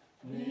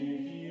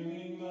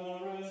 revealing the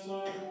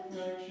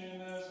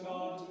resurrection as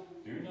God.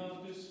 Do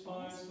not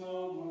despise the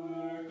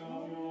work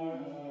of your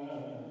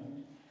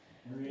hand.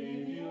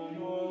 Reveal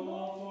your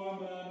love for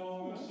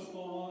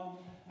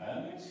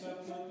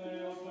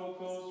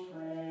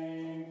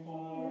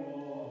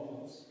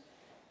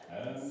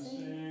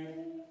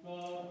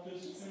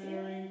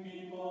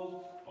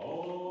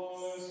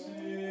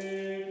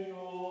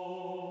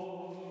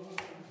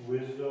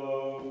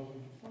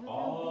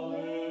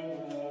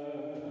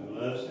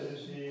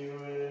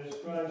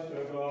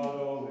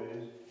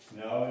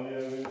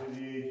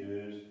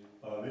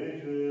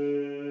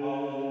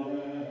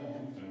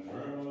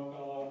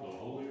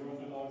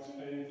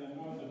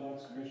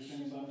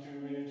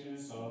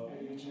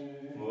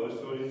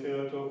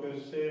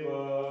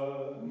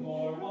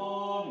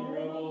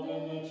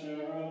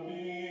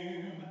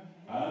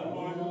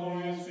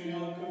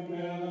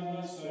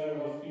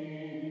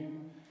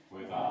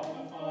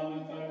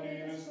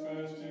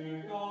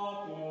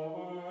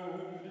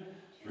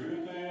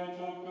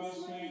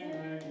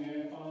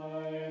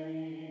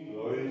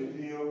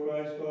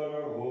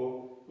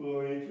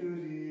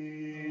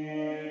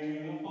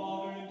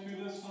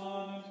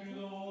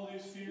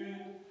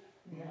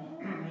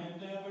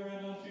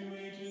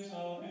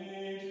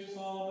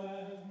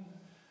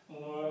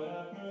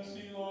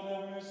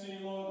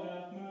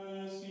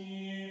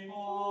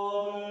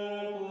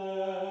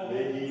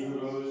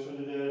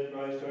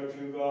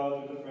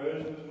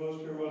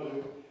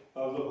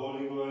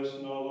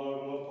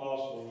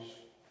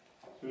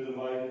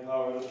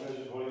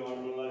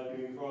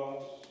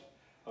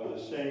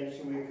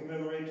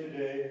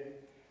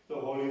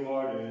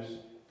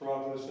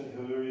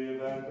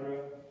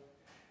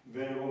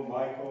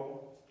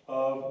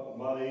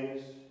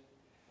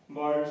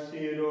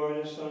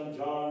and his son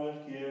John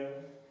of Kiev,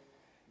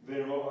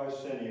 Venerable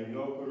Arseny of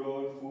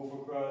Novgorod, fool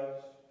for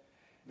Christ,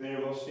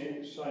 Venerable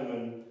Saint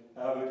Simon,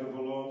 Abbot of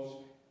Volonsk,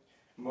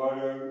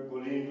 Martyr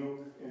Golinduk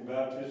in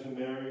Baptism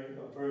Mary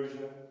of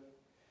Persia,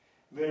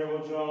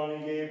 Venerable John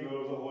and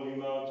Gabriel of the Holy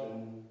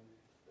Mountain,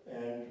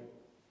 and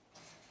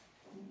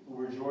who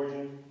were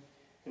Georgian,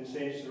 and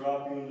Saint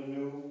Serapion the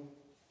New,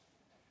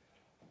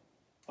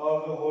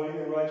 of the holy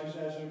and righteous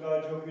answer of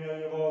God, Jovian,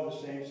 and of all the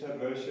saints,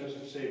 have mercy on us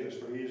and save us,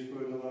 for he is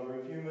good and the lover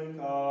of humankind.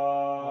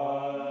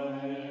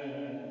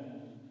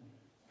 Amen.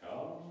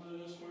 Come, let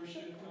us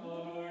worship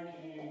God our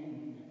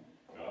King.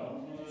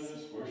 Come, let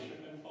us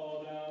worship and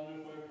fall down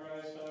before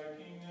Christ our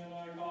King and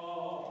our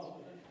God.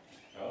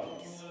 Come,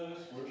 let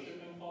us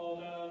worship and fall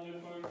down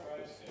before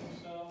Christ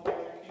himself,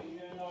 our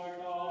King and our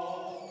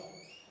God.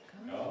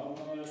 Come,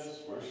 let us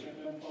worship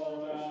and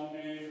fall down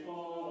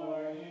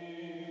before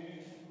him.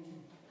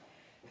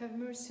 Have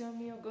mercy on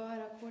me, O God,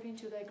 according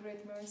to thy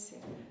great mercy,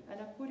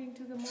 and according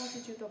to the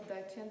multitude of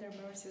thy tender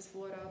mercies,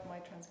 blot out my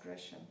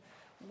transgression.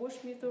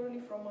 Wash me thoroughly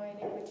from my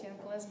iniquity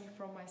and cleanse me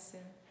from my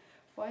sin.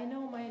 For I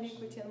know my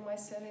iniquity and my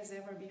sin is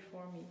ever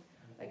before me.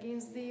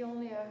 Against thee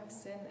only I have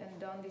sinned and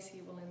done this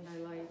evil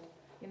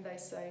in thy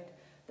sight,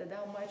 that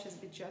thou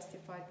mightest be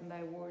justified in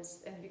thy words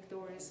and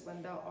victorious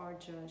when thou art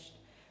judged.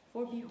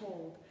 For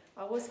behold,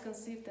 I was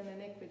conceived in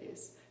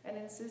iniquities, and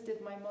in since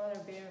did my mother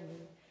bear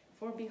me.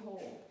 For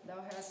behold, thou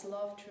hast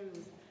loved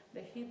truth, the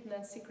hidden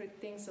and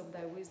secret things of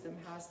thy wisdom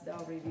hast thou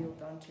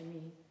revealed unto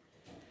me.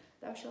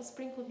 Thou shalt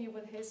sprinkle me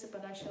with hyssop,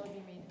 and I shall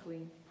be made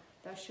clean.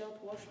 Thou shalt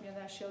wash me, and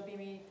I shall be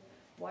made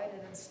whiter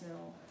than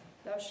snow.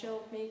 Thou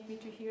shalt make me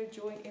to hear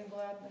joy and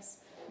gladness.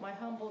 My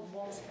humbled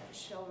bones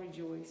shall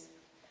rejoice.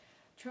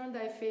 Turn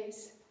thy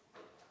face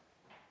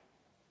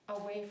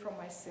away from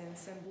my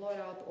sins, and blot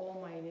out all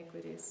my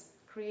iniquities.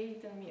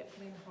 Create in me a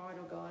clean heart,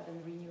 O God,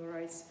 and renew a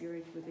right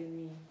spirit within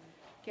me.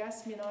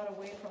 Cast me not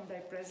away from thy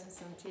presence,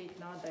 and take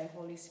not thy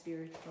Holy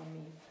Spirit from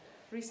me.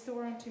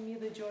 Restore unto me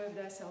the joy of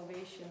thy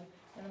salvation,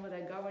 and with thy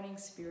governing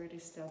spirit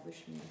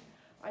establish me.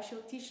 I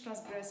shall teach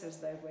transgressors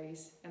thy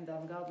ways, and the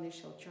ungodly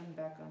shall turn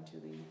back unto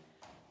thee.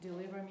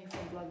 Deliver me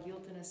from blood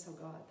guiltiness, O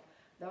God,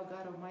 thou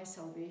God of my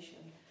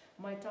salvation.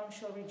 My tongue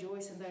shall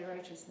rejoice in thy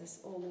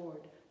righteousness, O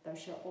Lord. Thou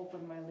shalt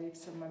open my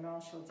lips, and my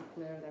mouth shall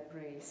declare thy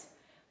praise.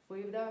 For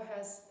if thou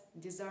hast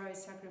desired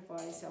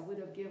sacrifice, I would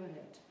have given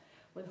it.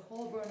 With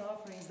whole burnt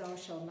offerings thou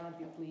shalt not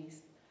be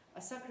pleased.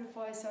 A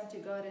sacrifice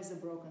unto God is a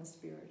broken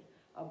spirit.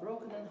 A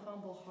broken and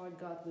humble heart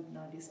God would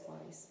not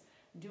despise.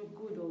 Do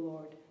good, O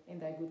Lord, in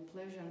thy good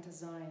pleasure unto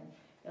Zion,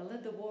 and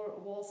let the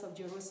walls of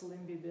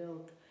Jerusalem be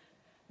built.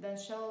 Then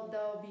shalt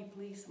thou be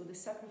pleased with the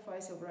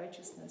sacrifice of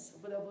righteousness,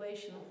 with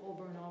oblation of whole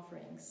burnt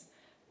offerings.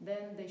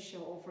 Then they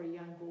shall offer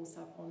young bulls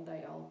upon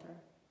thy altar.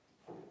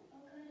 O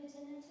God,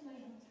 attend unto my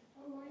heart.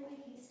 O Lord,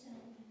 make haste to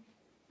help me.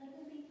 Let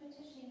them be put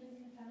to shame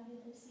and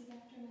confounded that seek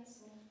after my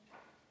soul.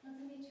 Let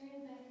them be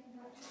turned back and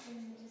brought to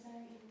shame that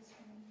desire evils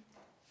from me.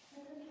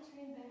 Let them be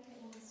turned back at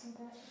once and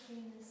brought to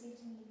shame that say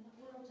to me,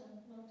 well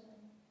done, well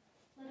done.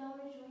 Let all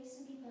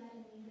rejoice and be glad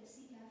in me that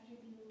seek after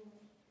thee, O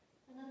Lord.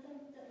 And let them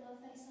that love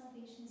thy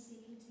salvation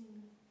say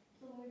continually,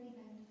 the Lord be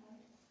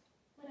magnified.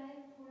 When I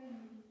am poor in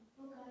need,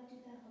 O God, do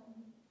thou help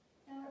me.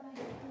 Thou art my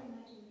helper and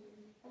my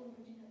deliverer. O Lord,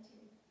 do not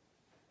tarry.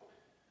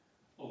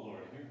 O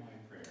Lord, hear my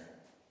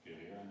prayer. Give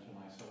ear unto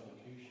my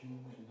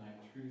supplication in thy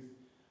truth.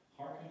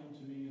 Hearken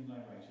unto me in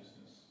thy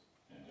righteousness,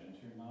 and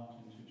enter not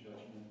into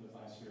judgment with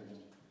thy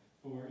servant.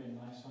 For in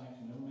thy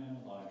sight no man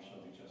alive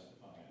shall be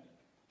justified.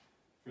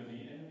 For the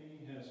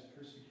enemy has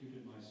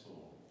persecuted my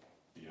soul.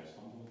 He has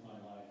humbled my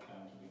life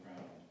down to the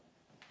ground.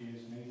 He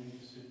has made me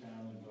to sit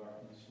down in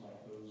darkness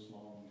like those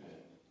long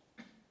dead.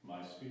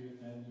 My spirit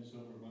then is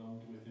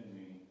overwhelmed within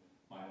me.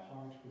 My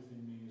heart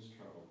within me is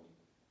troubled.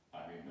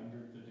 I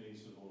remembered the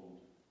days of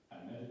old.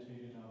 I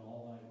meditated on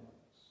all thy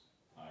works.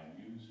 I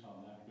mused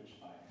on that which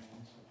thy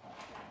hands have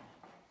fashioned.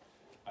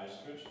 I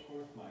stretched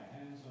forth my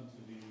hands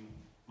unto thee.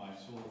 My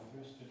soul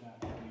thirsted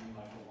after thee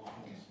like a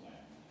waterless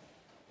land.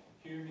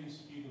 Hear me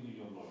speedily,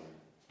 O Lord.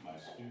 My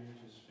spirit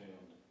is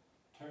failed.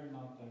 Turn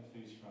not thy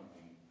face from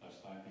me,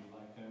 lest I be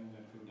like them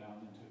that go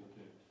down into the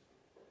pit.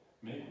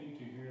 Make me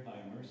to hear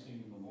thy mercy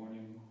in the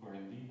morning, for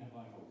in thee have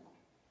I hoped.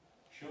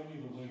 Show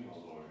me the way, O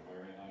Lord,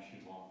 wherein I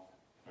should walk,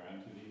 for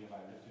unto thee have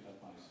I lifted up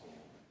my soul.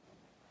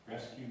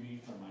 Rescue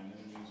me from mine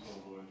enemies,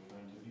 O Lord, for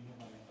unto thee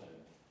have I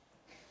fled.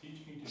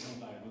 Teach me to do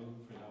thy will,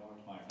 for thou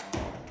art my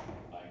God.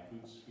 Thy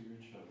good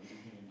spirit shall lead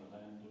me in the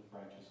land of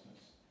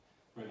righteousness.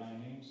 For thy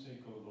name's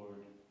sake, O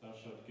Lord, thou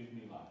shalt give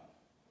me life.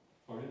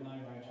 For in thy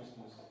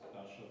righteousness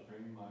thou shalt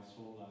bring my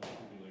soul out of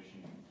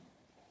tribulation.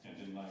 And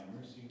in thy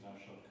mercy thou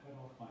shalt cut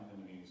off mine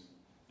enemies,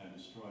 and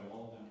destroy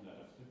all them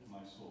that afflict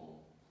my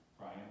soul.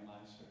 For I am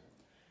thy servant.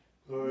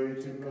 Glory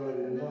to God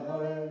in the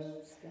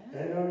highest,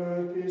 and on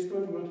earth peace,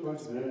 goodwill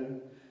towards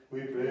men.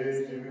 We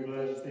praise thee, we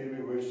bless thee,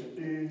 we worship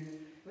thee.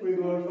 We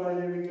glorify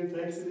thee, we give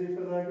thanks to thee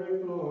for thy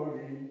great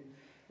glory.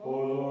 O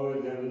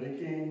Lord, heavenly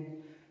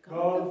King,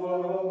 God the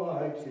Father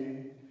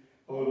Almighty,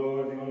 O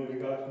Lord, the only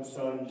begotten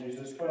Son,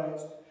 Jesus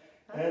Christ,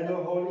 and the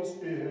Holy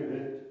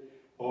Spirit,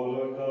 O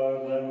Lord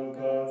God, Lamb of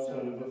God,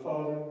 Son of the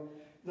Father,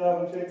 thou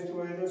who takest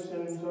away the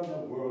sins of the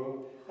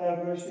world,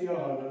 have mercy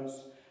on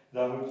us.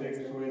 Thou who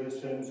takest away the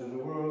sins of the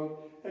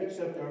world,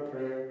 accept our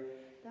prayer.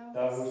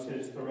 Thou who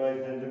sittest at the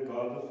right hand of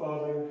God the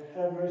Father,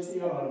 have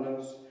mercy on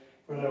us.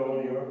 For thou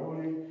only art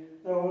holy,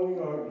 thou only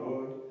art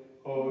Lord.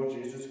 O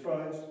Jesus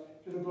Christ,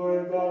 to the glory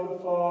of God the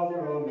Father,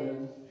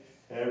 amen.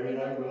 Every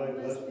night will I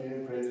bless thee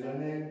and praise thy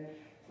name,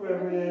 for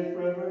every day,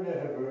 forever and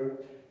ever.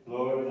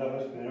 Lord, thou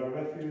hast been our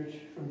refuge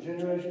from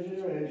generation to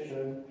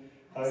generation.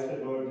 I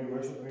said, Lord, be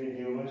merciful to me and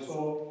heal my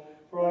soul,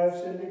 for I have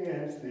sinned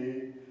against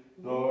thee.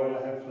 Lord,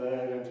 I have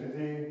fled unto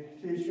thee.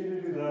 Teach me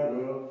to do thy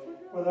will,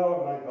 for thou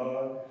art my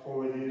God, for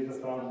with thee is the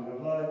fountain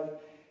of life.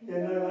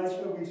 In thy light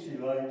shall we see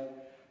light.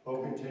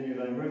 O continue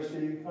thy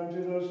mercy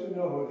unto those who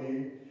know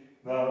thee.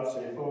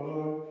 Vouchsafe, O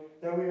Lord,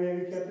 that we may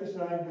be kept this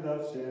night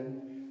without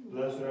sin.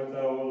 Blessed art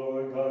thou, O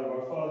Lord, God of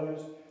our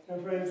fathers,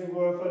 and praised and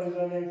glorified is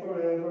thy name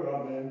forever.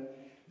 Amen.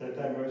 Let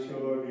thy mercy, O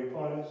Lord, be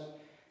upon us,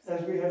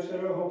 as we have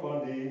set our hope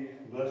on thee.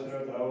 Blessed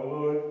art thou, O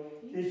Lord,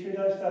 teach me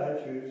thy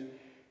statutes.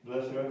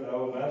 Blessed art thou,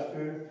 O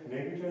Master,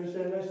 make me to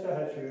understand thy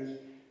statutes.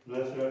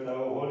 Blessed art thou,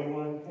 O Holy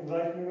One,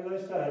 enlighten me with thy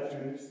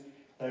statutes.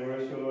 Thy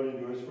mercy, O Lord,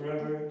 endures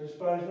forever.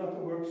 Despise not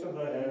the works of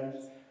thy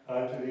hands.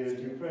 Unto thee is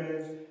due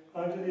praise,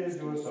 unto thee is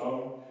due a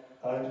song,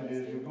 unto thee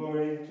is due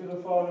glory, to the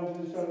Father, and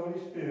to the Son, and Holy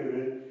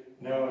Spirit,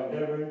 now and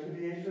ever, and to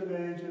the ages of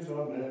ages.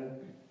 Amen.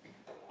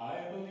 I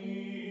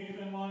believe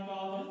in one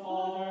God the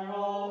Father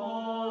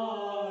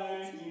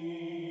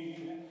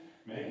Almighty,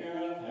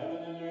 maker of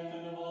heaven and earth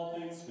and of all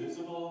things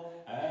visible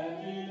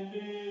and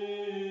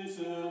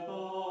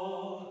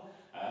invisible,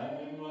 and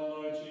in one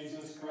Lord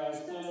Jesus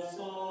Christ, the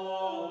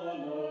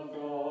Son of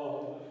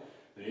God,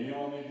 the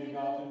only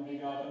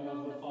begotten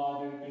of the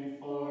Father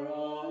before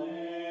all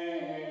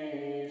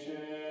ages,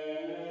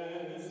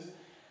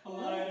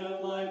 light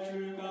of light,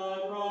 true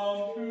God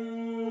from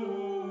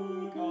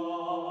true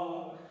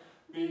God,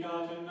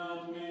 begotten,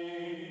 not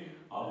made,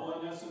 of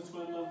one essence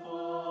with the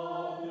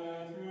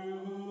Father, through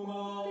whom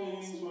all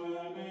things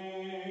were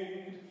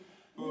made,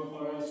 who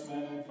for us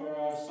men and for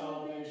our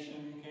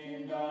salvation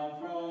came down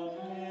from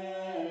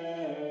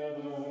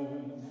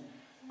heaven,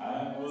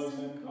 and was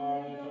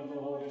incarnate of the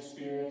Holy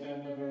Spirit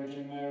and the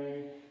Virgin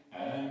Mary,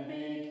 and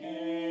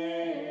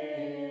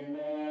became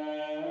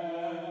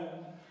man.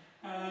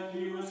 And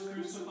he was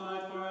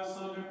crucified for us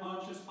under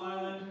Pontius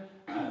Pilate,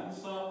 and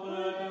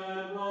suffered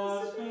and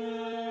was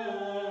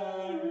buried,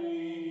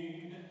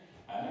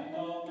 and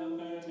on the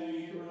third day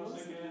he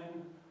rose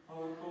again,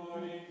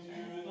 according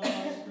to the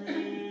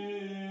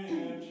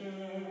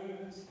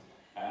Scriptures.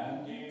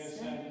 And he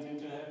ascended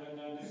into heaven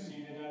and is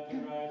seated at the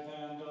right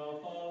hand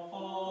of the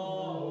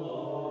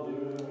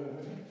Father.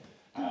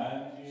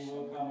 And he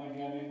will come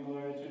again in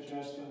glory to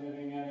judge the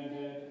living and the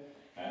dead,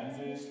 and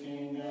his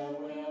kingdom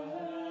will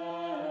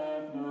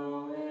have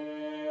no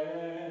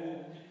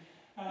end.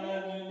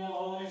 And in the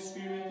Holy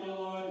Spirit, the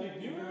Lord, the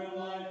giver of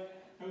life,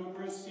 who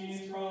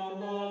proceeds from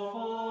the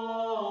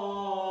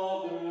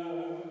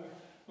Father,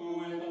 who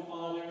with the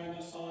Father and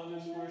the Son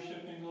is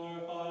worshipped and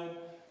glorified,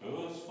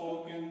 who has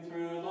spoken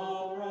through the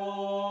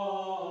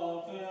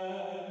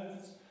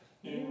prophets,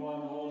 in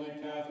one holy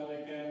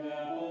Catholic and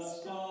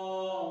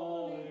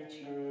Apostolic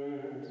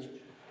Church.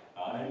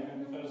 I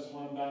confess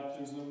one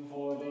baptism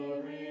for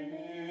the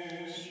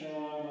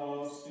remission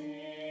of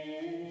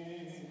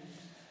sins.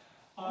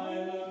 I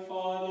look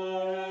for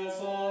the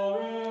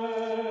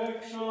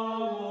resurrection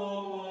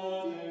of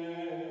the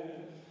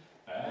dead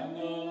and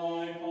the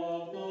life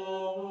of the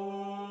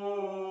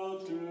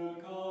world to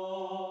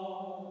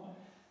come.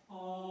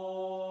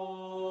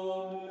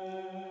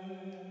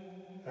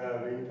 Amen.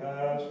 Having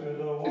passed through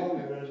the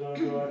waters on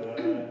dry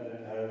land,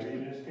 and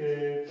having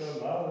escaped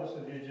the malice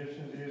of the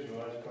Egyptians, the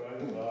Israelites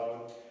cried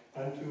aloud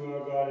unto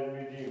our God and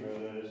Redeemer,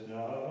 let us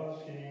now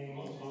sing.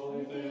 Most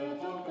holy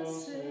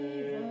Theotokos,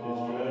 save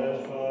us.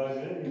 Distressed by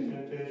many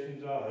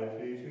temptations, I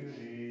flee to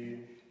thee,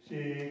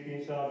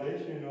 seeking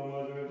salvation, O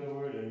Mother of the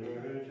Word and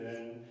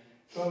Virgin.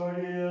 From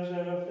ordeals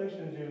and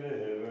afflictions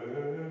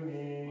deliver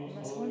me.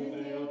 Most holy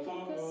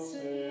Theotokos,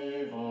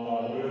 save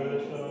us.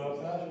 Unrest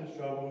of passions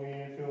trouble me,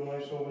 and fill my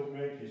soul with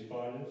great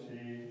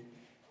despondency.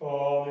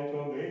 Call me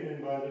to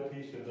maiden by the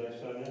peace of thy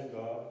Son and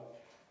God.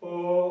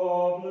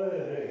 O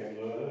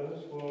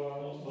blameless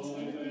one. Most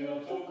holy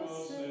Theotokos,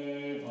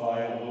 save us. I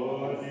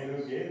adore thee who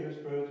gavest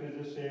birth to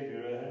the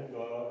Savior and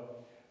God.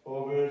 O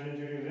Virgin,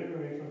 to deliver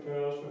me from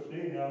perils, for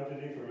flee now to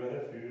thee for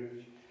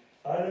refuge.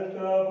 I lift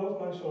up both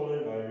my soul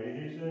and my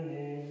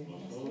reasoning.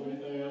 Most holy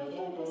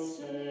Theotokos,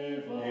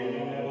 save us.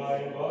 Aiding my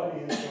mind, body,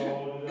 and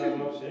soul, to thou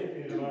vouchsafe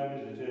me divine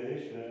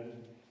visitation.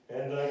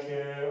 And thy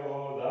care, O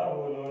thou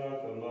who alone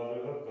art the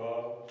Mother of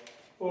God.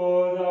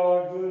 For thou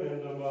art good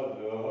and the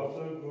Mother of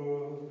the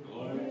good.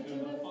 Glory to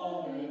the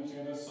Father, and to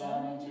the Son,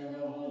 and to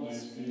the Holy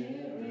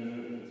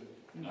Spirit,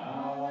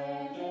 now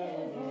and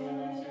ever, and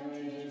unto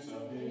ages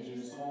of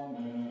ages.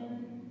 Amen.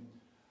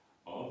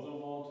 Of the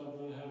vault of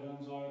the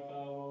heavens art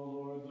thou, O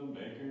Lord, the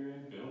maker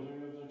and builder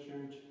of the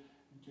church.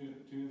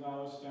 Do thou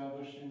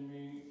establish in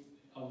me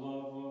a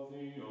love of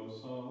thee, O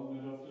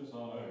summit of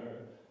desire.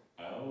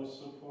 thou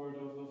support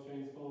of the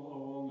faithful,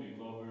 O only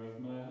lover of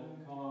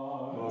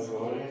mankind. Most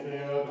holy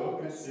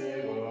Theotokos,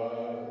 save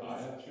us. I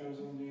have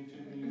chosen thee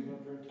to be the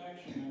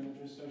protection and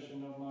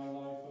intercession of my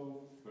life,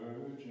 O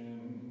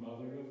Virgin,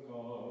 Mother of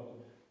God.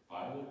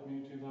 Pilot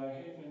me to thy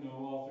haven,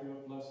 O author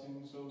of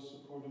blessings, O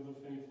support of the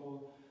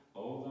faithful,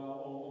 O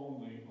thou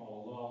only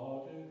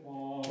all-lauded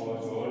one.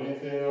 Most holy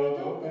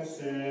Theotokos,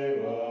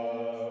 save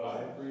us.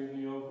 I pray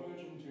thee, O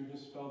Virgin, to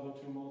dispel the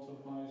tumult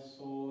of my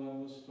soul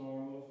and the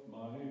storm of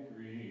my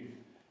grief.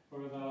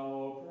 For thou,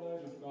 O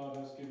Bride of God,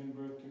 hast given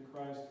birth to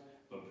Christ,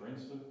 the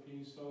Prince of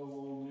Peace, O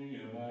only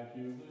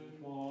Immaculate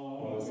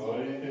One. Most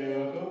holy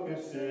Theotokos,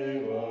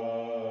 save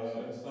us.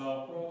 Since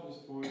thou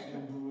broughtest forth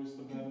him who is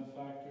the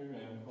benefactor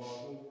and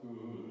cause of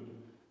good,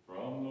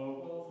 from the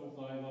wealth of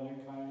thy loving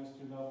kindness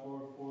do thou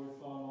pour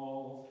forth on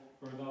all,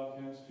 for thou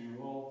canst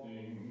do all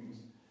things.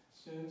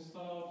 Since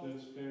thou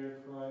didst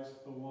bear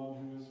Christ, the one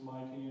who is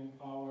mighty in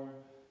power,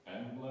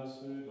 and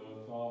blessed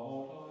of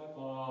God I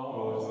love.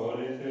 Most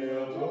holy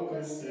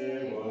Theotokos,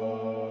 save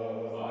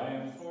us. I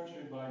am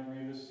tortured by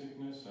grievous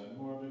sickness and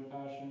morbid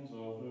passions,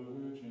 O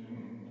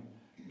Virgin.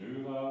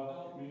 Do thou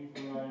help me,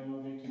 for I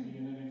know thee to be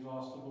an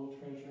inexhaustible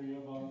treasury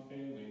of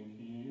unfailing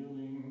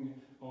healing,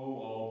 O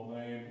all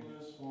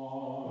blameless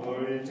one.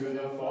 Glory to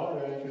the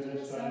Father, and to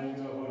the Son, and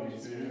to the Holy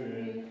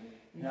Spirit,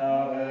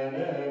 now and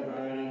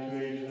ever, and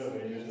to ages of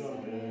ages.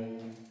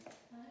 Amen.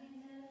 I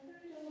have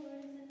heard, O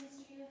Lord, the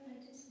mystery of thy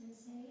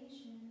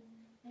dispensation,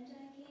 and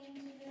I came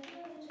to the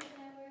knowledge of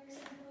thy works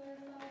and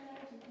glorified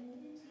thy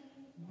divinity.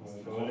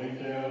 Most holy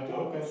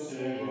Theotokos,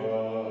 save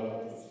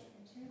us.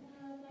 And turn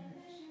thou my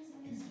passions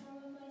and the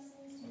storm of my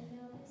sins to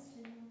thou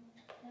still.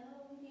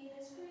 Thou who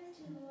gavest birth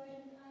to Lord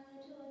and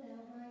Pilate, O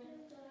thou bride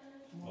of God.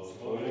 Most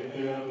holy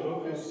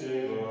Theotokos,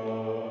 save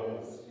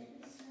us. Let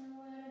the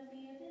snow out of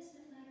the abyss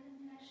of thy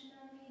compassion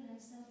on me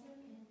thyself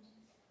repent.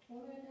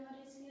 For thou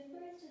didst give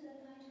birth to the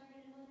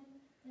kind-hearted one,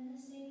 and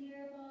the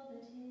Saviour of all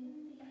that in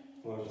thee.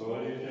 Most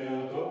holy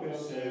Theotokos,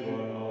 save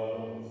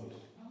us.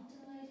 All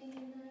delighting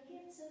in thy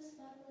gifts, O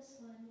spotless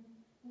one,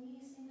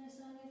 we sing a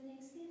song of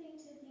thanksgiving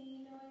to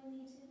thee, knowing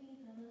thee to be the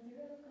Mother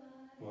of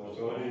God. Most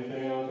holy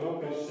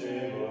Theotokos,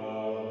 save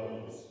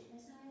us.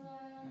 As I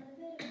lie on the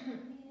bed of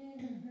pain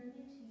and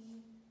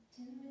infirmity,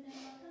 to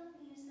thou help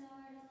me as thou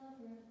art a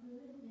lover of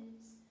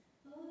goodness.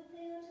 O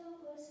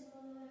Theotokos, who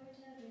alone art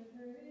ever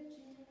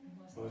virgin.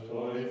 Most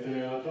holy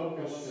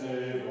Theotokos,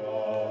 save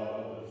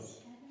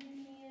us.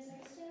 Having thee as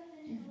our staff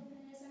and hope,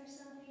 and as our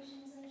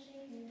salvation's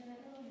unshaken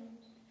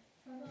battlement,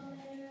 from all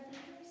manner of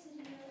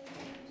adversity, O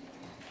Virgin,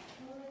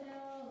 O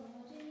thou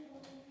all-lauded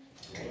one.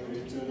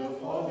 Glory to the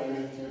Father,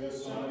 and to the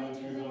Son, and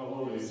to the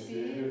Holy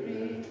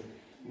Spirit,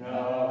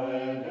 now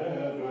and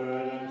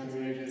ever, and to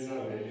ages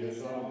of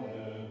ages.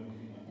 Amen.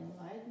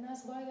 Enlighten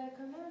us by thy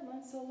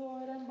commandments, O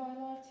Lord, and by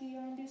love to you,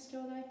 and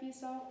bestow thy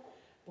peace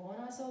upon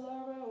us, O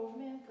lover of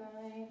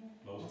mankind.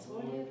 Most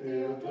holy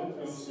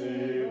Theotokos,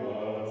 save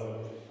us.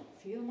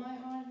 Fill my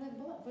heart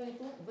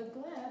with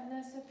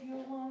gladness, a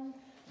pure one,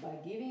 by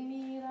giving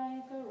me thy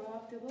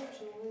incorruptible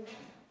joy.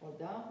 O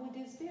thou who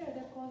didst bear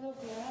the cause of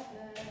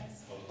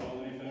gladness, Most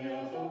holy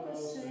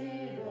Theotokos, Theotokos,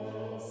 save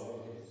us.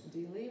 us.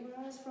 Deliver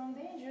us from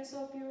dangers,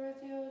 O pure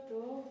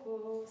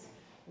Theotokos,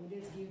 who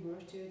didst give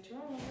birth to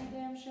eternal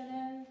redemption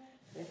and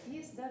the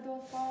peace that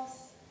doth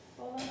pass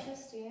all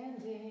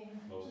understanding.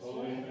 Most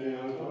Holy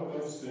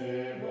Theotokos,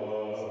 save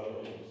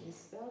us.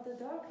 Dispel the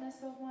darkness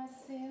of my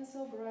sins,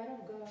 O bride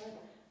of God,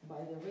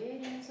 by the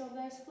radiance of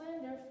thy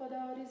splendor, for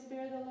thou didst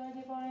bear the light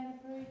divine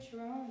for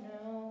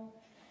eternal.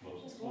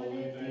 Most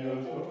Holy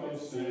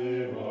Theotokos,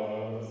 save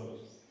us.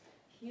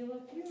 Heal, O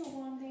pure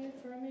one, the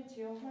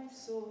infirmity of my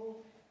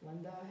soul,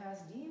 when thou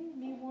hast deemed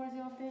me worthy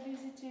of thy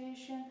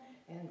visitation,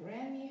 and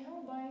grant me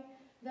help by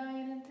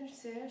thine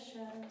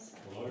intercessions.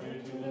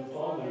 Glory to the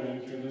Father,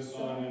 and to the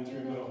Son, and to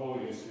the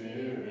Holy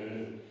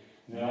Spirit,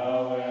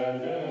 now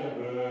and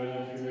ever,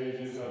 and to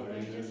ages of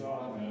ages.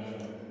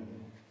 Amen.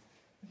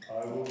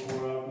 I will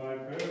pour out my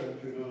prayer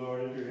to the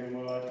Lord, and to him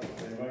will I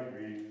proclaim my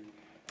grief.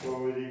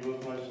 For with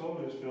evils my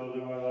soul is filled,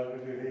 and my life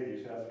unto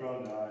Hades hath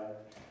drawn nigh.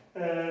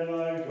 And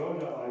like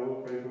Jonah I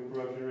will pray for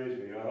corruption, raise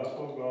me up,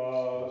 O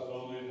God.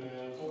 holy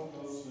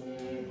Theotokos,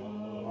 save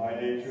us. My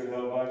nature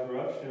held by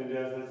corruption, and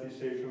death hath he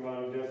saved from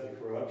out of death and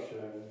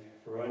corruption.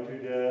 For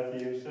unto death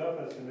he himself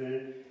hath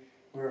submitted.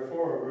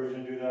 Wherefore, O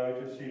Virgin, do thou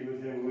intercede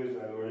with him who is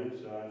thy Lord and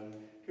Son,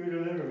 to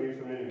deliver me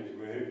from enemies'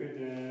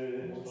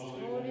 wickedness. Most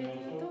holy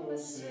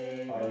Theotokos,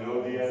 save I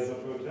know thee as us.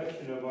 the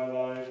protection of my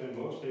life, and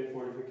most safe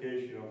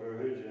fortification, O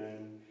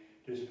Virgin.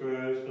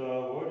 Disperse the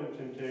horde of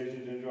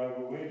temptations, and drive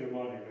away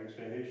demonic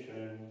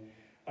vexation.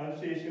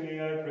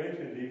 Unceasingly I pray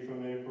to thee,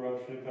 from the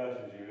corruption of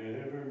passions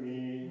deliver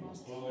me.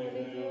 Most holy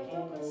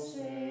Theotokos,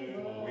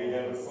 save us. We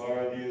have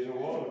acquired thee as a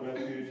wall of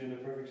refuge in the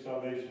perfect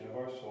salvation of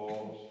our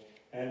souls,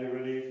 and a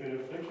relief in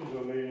afflictions,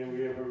 O Lady, and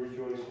we ever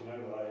rejoice in thy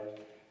light.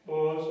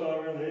 O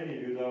Sovereign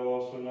Lady, do thou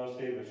also now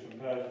save us from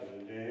passions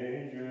and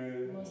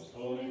dangers. Most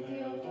holy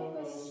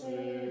Theotokos,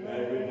 save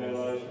Mary, thy us.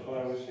 life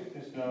supply with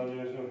sickness now,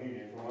 there is no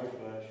healing for our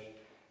flesh.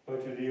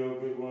 But to thee, O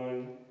good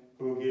one,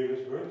 who gave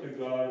us birth to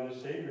God and the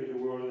Savior of the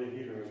world, the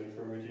healer of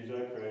infirmities,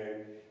 I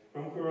pray.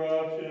 From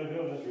corruption of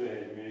illness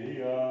raise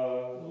me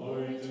up.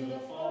 Glory to the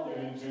Father,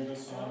 and to the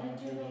Son, and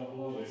to the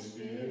Holy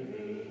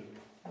Spirit,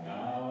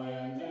 now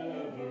and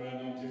ever,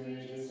 and unto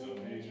ages of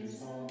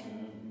ages.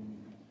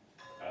 Amen.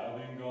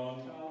 Having gone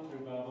down to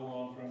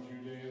Babylon from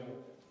Judea,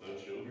 the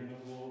children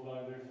of Lord,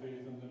 by their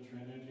faith in the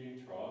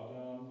Trinity, trod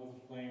down the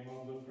flame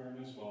of the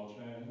furnace while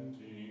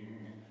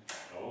chanting,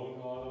 O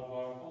God of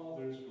our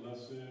fathers,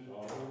 blessed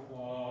art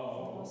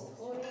thou. Most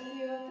holy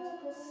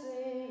Theotokos,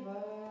 save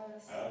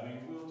us. Having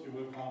will to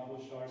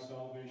accomplish our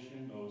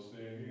salvation, O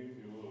Savior,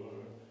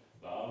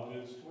 thou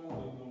didst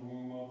dwell in the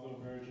womb of the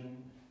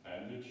Virgin,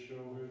 and didst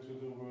show her to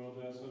the world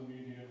as a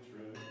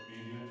mediatrix.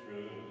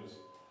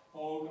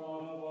 O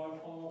God of our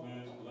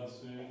fathers,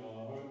 blessed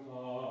art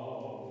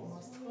thou.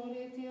 Most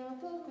holy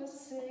Theotokos,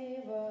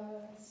 save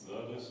us.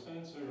 The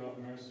dispenser of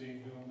mercy,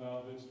 whom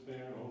thou didst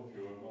bear, O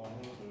pure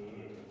Mother,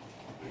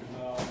 do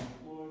thou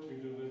implore to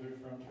deliver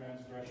from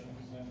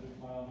transgressions and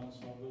defilements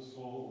of the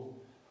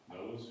soul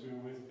those who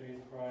with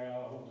faith cry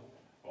out,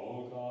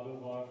 O God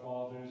of our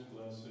fathers,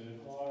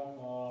 blessed art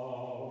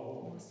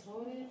thou. Most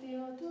holy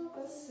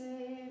Theotokos,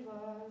 save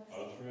us.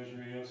 A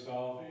treasury of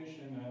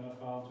salvation and a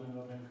fountain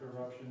of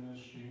incorruption is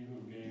she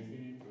who gave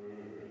thee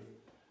birth.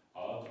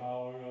 A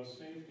tower of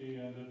safety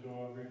and a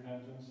door of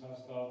repentance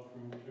hast thou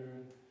proved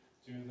her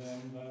to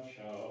them that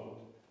shout,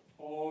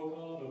 O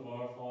God of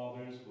our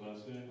fathers,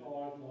 blessed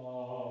art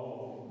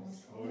thou.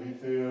 Most Holy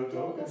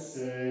Theotokos,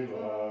 save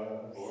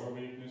us. For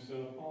weakness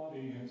of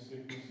body and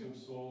sickness of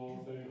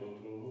soul,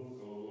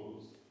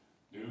 Theotokos,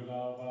 do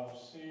thou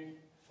vouchsafe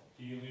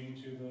healing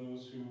to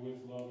those who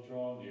with love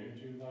draw near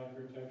to thy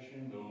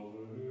protection, O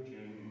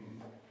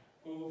Virgin,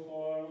 who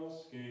for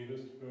us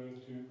gavest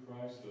birth to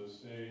Christ the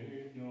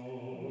Saviour.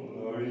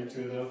 Glory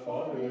to the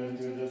Father, and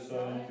to the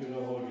Son, and to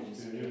the Holy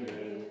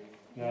Spirit,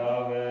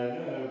 now and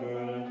ever,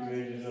 and unto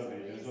ages of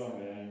ages.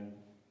 Amen.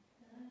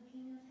 The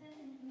King of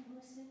heaven, who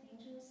hosts of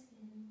angels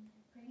in,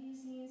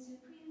 praise ye and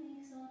supremely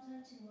exalt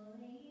unto all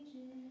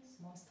ages.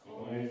 Most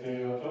Holy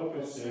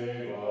Theotokos,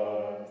 save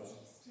us.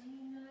 Stay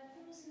not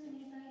those who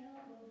need thy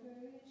help, O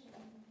Virgin,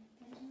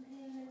 and to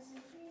him that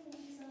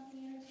supremely exalt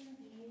thee unto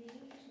the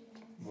ages.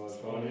 Most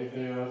Holy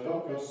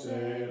Theotokos,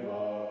 save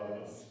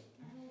us.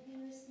 Thou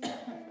healest the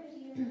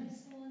infirmity of my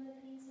soul and the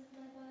pains of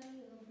my body,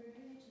 O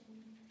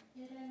Virgin,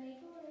 that I may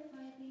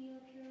glorify thee,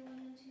 O pure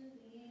one, unto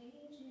the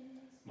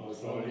ages.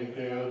 Most Holy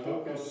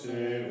Theotokos,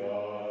 save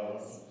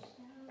us.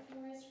 Thou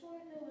pourest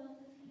forth the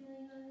wealth of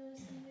healing on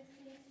those who with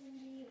faith in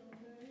thee, O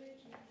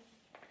Virgin,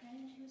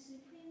 and who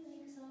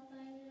supremely exalt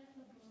thy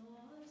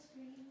ineffable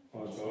offspring.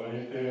 Most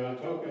Holy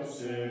Theotokos,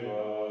 save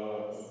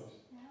us.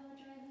 Thou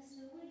drivest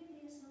away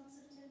the assaults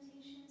of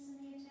temptations and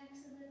the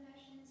attacks of the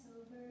passions,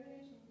 O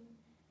Virgin.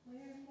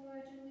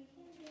 Wherefore do we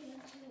hymn thee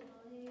unto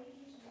all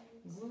ages.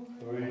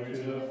 Glory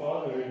to the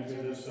Father, and to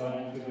the Son,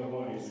 and to the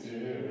Holy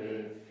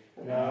Spirit,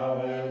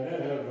 now and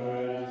ever,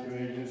 and unto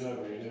ages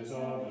of ages.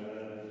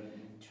 Amen.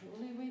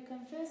 Truly we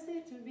confess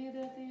thee to be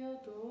the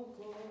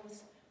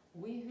Theotokos,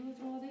 we who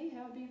through thee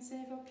have been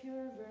saved, a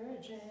pure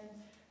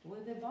Virgin.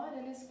 With the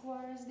bodily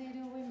squires thee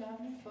do we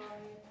magnify.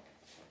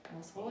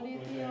 Most holy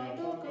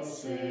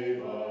Theotokos,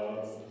 save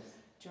us.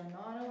 Turn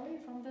not away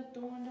from the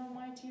thorn of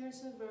my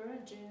tears, O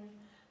Virgin.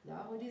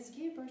 Thou who didst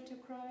give birth to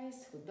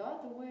Christ, who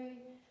doth away,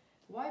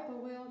 wipe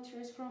away all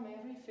tears from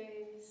every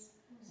face.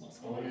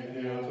 Most Holy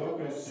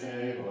Theotokos,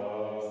 save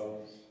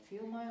us.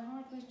 Fill my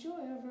heart with joy,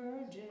 O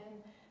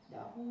Virgin,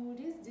 thou who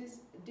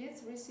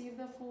didst receive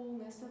the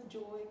fullness of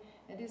joy,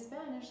 and didst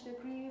banish the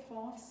grief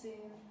of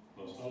sin.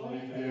 Most Holy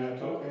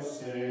Theotokos,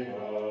 save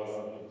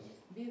us.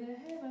 Be the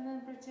heaven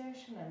and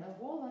protection, and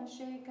a wall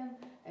unshaken,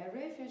 a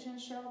refuge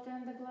and shelter,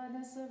 and the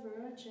gladness, O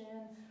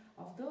Virgin,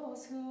 of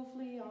those who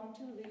flee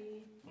unto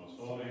thee. Most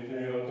Holy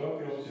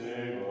Theotokos,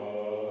 save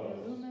us.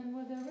 Illumined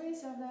with the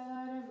rays of thy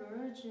light, O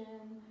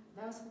Virgin,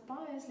 thou who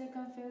piously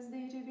confess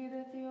thee to be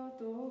the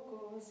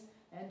Theotokos,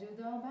 and do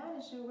thou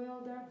banish away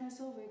all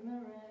darkness of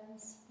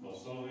ignorance.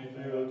 Most Holy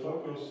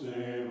Theotokos,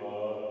 save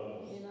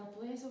us. In a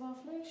place of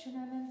affliction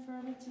and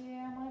infirmity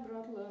am I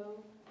brought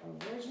low. O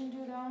Virgin,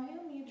 do thou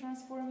heal me,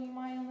 transforming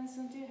my illness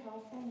into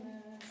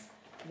healthfulness.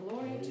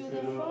 Glory to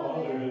the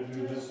Father, and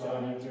to the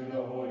Son, and to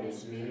the Holy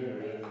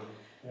Spirit,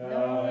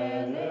 now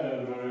and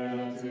ever,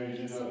 and unto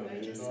ages of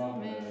ages.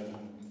 Amen.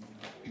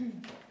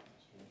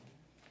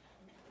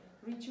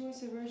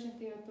 Rejoice, O Virgin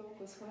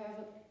Theotokos,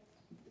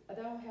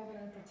 thou heaven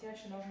and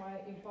protection of my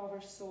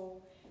impoverished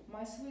soul,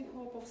 my sweet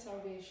hope of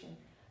salvation.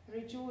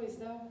 Rejoice,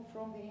 thou who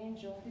from the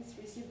angel didst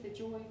receive the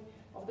joy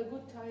of the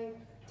good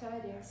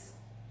tidings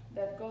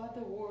that God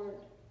the Word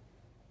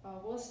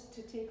was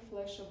to take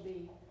flesh of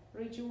thee.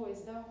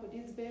 Rejoice, thou who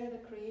didst bear the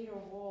Creator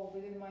of all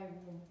within thy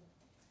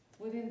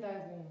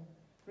womb.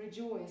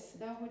 Rejoice,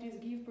 thou who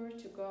didst give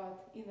birth to God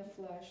in the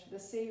flesh, the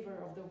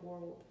Saviour of the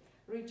world.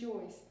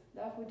 Rejoice,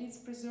 thou who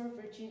didst preserve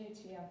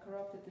virginity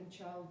uncorrupted in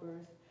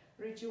childbirth.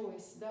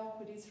 Rejoice, thou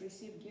who didst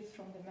receive gifts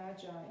from the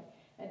Magi,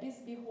 and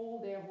didst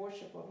behold their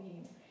worship of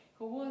him,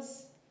 who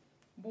was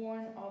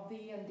born of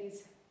thee and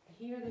didst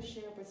hear the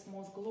shepherd's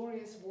most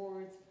glorious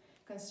words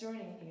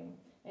concerning him,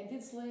 and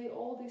didst lay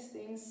all these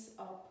things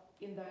up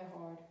in thy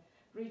heart.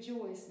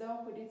 Rejoice, thou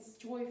who didst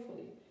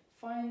joyfully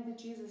find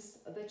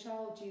the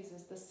child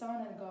Jesus, the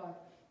Son of God,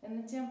 in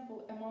the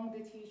temple among the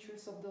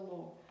teachers of the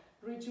law.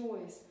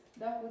 Rejoice,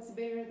 thou wouldst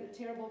bear the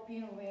terrible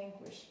pain of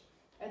anguish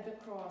at the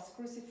cross,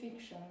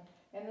 crucifixion,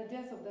 and the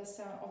death of thy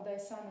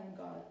Son and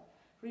God.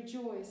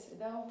 Rejoice,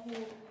 thou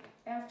who,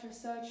 after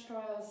such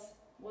trials,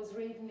 was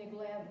radiantly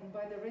gladdened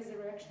by the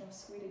resurrection of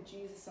sweet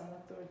Jesus on the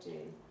third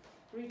day.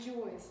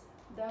 Rejoice,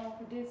 thou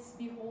who didst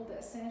behold the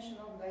ascension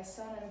of thy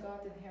Son and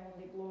God in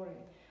heavenly glory.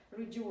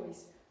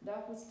 Rejoice,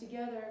 thou who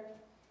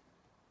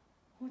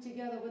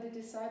together with the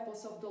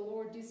disciples of the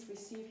Lord didst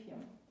receive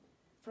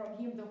from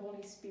him the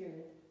Holy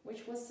Spirit,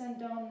 which was sent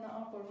down in the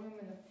upper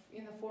room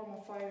in the form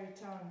of fiery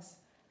tongues.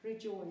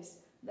 Rejoice,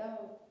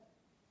 thou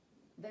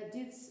that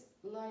didst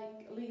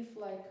live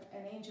like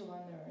an angel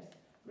on earth.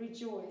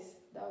 Rejoice,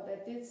 thou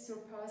that didst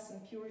surpass in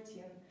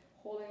purity and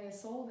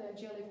holiness all the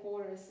angelic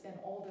orders and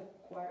all the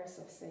choirs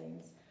of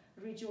saints.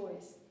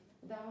 Rejoice,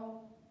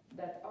 thou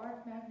that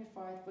art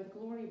magnified with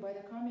glory by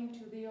the coming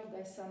to thee of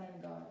thy Son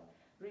and God.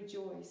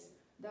 Rejoice,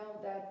 thou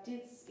that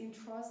didst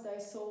entrust thy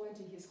soul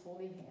into his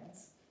holy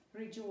hands.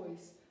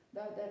 Rejoice,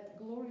 thou that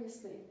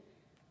gloriously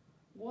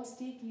was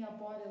taken up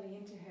bodily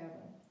into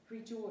heaven.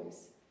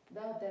 Rejoice,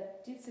 thou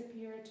that didst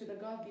appear to the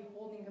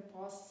God-beholding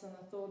apostles on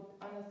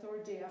the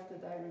third day after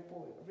thy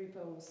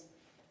repose.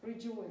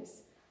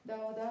 Rejoice,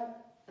 thou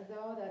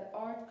that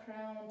art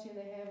crowned in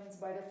the heavens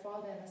by the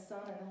Father and the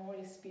Son and the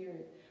Holy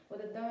Spirit,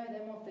 with the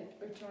diadem of the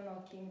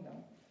eternal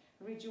kingdom.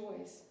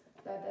 Rejoice,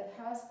 thou that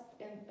hast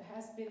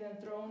been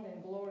enthroned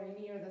in glory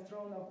near the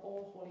throne of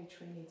all Holy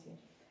Trinity.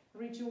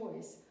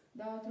 Rejoice,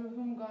 thou through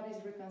whom God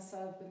is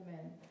reconciled with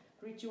men.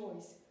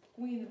 Rejoice,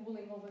 Queen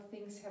ruling over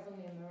things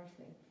heavenly and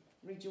earthly.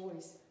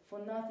 Rejoice, for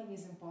nothing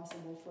is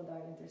impossible for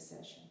thy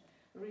intercession.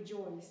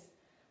 Rejoice,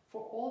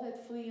 for all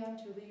that flee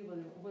unto thee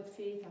with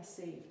faith are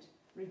saved.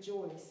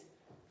 Rejoice,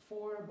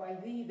 for by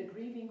thee the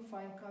grieving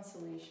find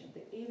consolation,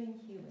 the ailing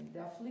healing,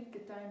 the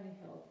afflicted timely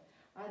help.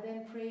 I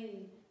then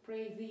pray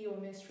thee, O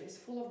Mistress,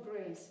 full of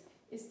grace,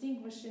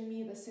 extinguish in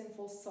me the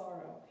sinful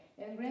sorrow,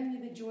 and grant me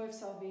the joy of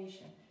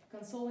salvation,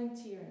 consoling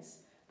tears,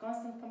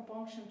 constant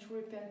compunction, true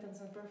repentance,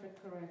 and perfect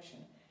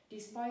correction.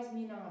 Despise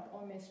me not,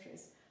 O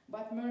Mistress,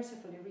 but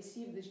mercifully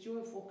receive these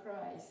joyful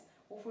cries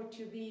offered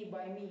to thee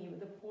by me,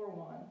 the poor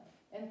one,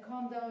 and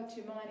come thou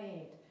to mine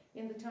aid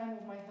in the time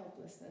of my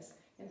helplessness,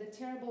 in the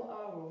terrible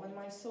hour when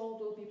my soul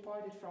will be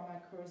parted from my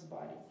cursed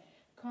body.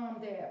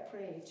 Come there,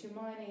 pray, to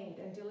mine aid,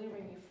 and deliver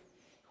me,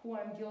 who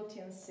am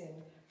guilty and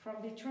sin,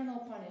 from the eternal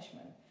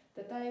punishment,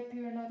 that I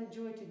appear not a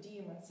joy to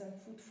demons and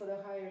food for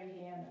the higher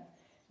Gehenna.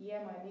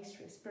 Yea, my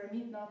mistress,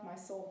 permit not my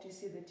soul to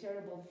see the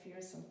terrible,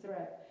 fearsome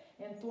threat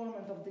and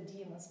torment of the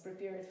demons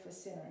prepared for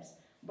sinners,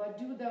 but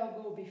do thou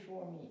go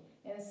before me,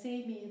 and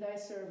save me, thy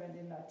servant,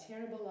 in that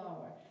terrible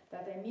hour,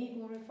 that I may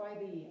glorify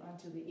thee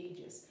unto the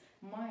ages,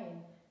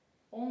 mine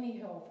only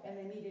hope and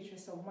the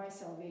mediatrix of my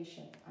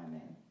salvation.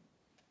 Amen.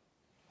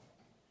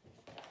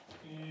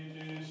 It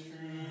is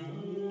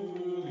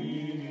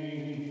truly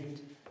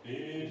meet,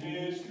 it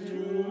is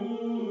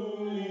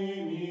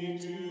truly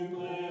meet to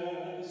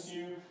bless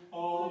you,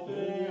 O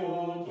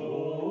Theotokos,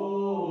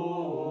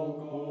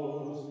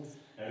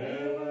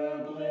 ever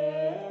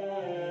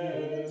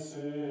blessed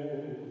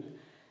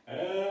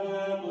and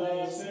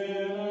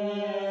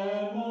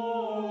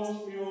most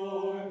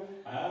pure,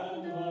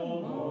 and the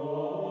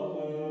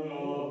Mother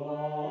of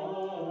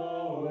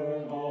our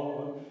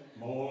God,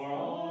 more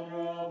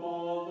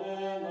honorable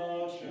than the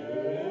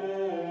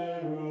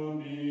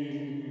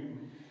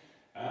cherubim,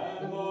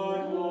 and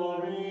more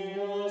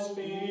glorious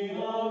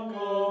beyond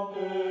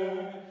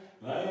compare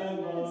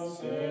than the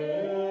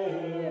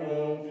seraphim,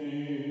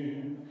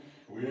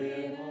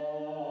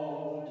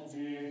 without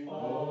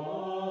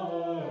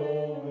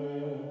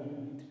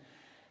defilement.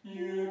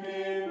 You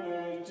gave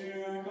birth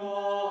to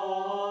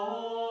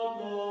God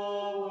the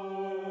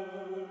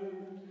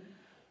Word.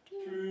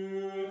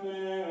 True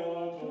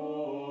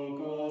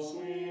Theotokos,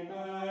 we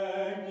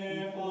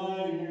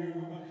magnify you,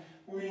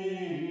 we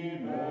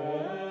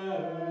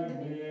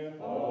magnify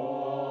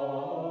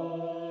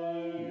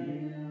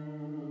you.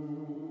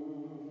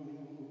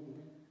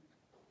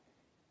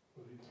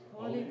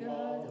 Holy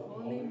God,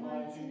 holy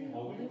mighty,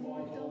 holy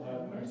mortal,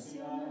 have mercy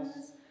on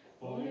us.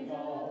 Holy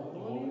God,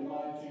 holy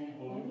mighty,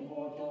 holy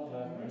mortal,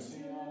 have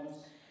mercy on us.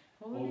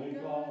 Holy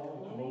God,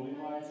 holy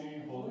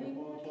mighty, holy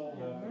mortal,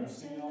 have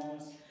mercy on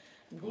us.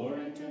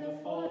 Glory to the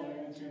Father,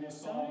 and to the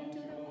Son, and to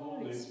the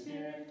Holy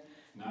Spirit,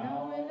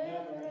 now and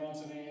ever, and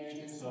unto the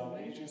ages of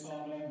ages.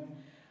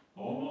 Amen.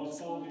 O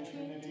most holy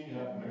Trinity,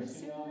 have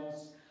mercy on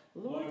us.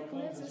 Lord,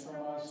 cleanse us from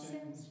our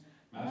sins.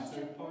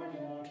 Master,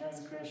 pardon our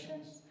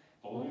transgressions.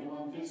 Holy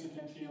One, visit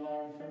and heal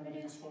our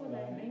infirmities for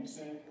thy name's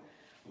sake.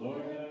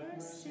 Lord, have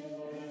mercy,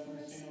 Lord, have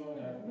mercy,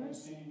 Lord, have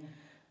mercy.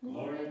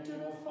 Glory to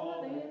the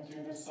Father, and to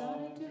the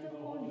Son, and to the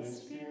Holy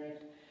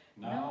Spirit,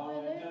 now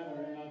and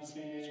ever, and unto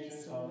the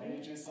ages of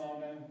ages.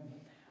 Amen.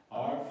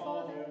 Our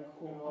Father,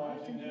 who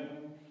art in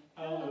heaven,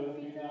 hallowed be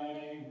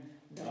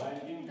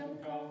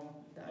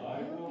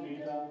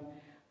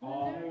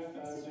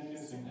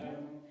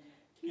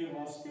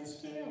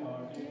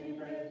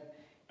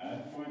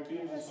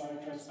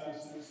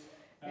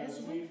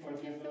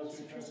forgive those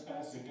who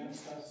trespass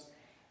against us,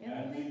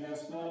 and lead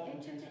us not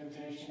into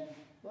temptation,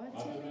 but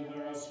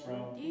deliver us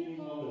from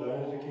evil. For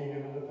thine is the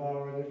kingdom and the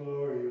power and the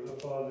glory of the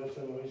Father,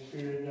 Son, and Holy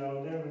Spirit, now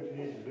and ever, to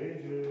the age of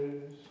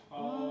ages.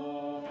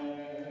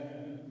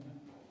 Amen.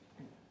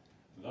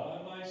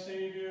 Thou, my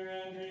Savior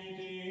and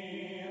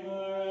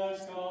Redeemer,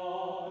 as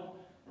God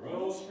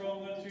rose from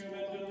the tomb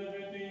and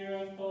delivered the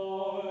earth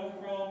born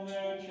from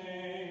their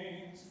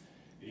chains,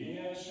 he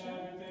has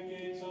shattered the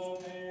gates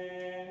of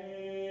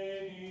Hades,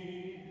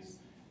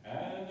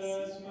 and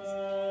as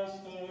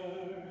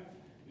Master,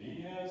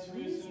 he has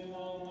risen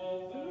on the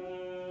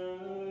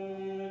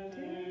third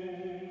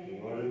day.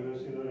 Lord have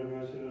mercy, Lord have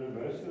mercy, Lord have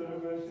mercy, Lord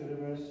have mercy, Lord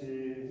have mercy.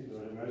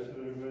 Lord have mercy,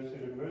 Lord have mercy,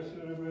 Lord have mercy,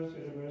 Lord have mercy,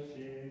 Lord have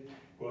mercy.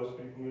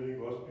 Господи, помилуй,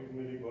 Господи,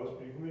 помилуй,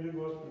 Господи, помилуй,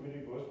 Господи,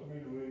 помилуй, Господи,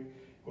 помилуй.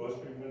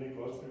 Господи, помилуй,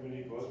 Господи,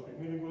 помилуй, Господи,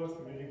 помилуй,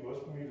 Господи, помилуй,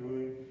 Господи,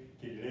 помилуй.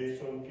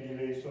 Кирилейсон,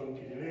 Кирилейсон,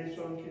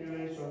 Кирилейсон,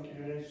 Кирилейсон,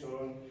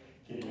 Кирилейсон.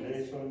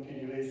 Кирилейсон,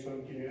 Кирилейсон,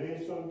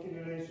 Кирилейсон,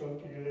 Кирилейсон,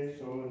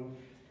 Кирилейсон.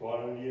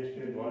 Двам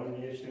еще, двам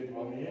еще,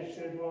 двам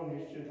еще, двам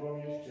еще, двам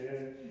еще.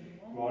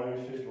 Двам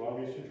еще, двам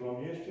еще, двам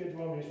еще,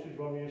 двам еще,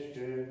 двам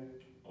еще.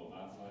 O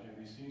thou who at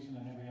every season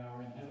and every hour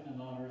in heaven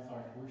and on earth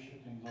art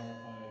worshipped and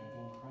glorified,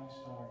 O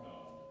Christ our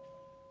God,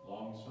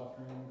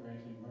 long-suffering,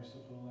 greatly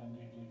merciful, and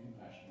deeply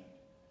compassionate,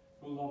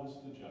 who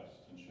lovest the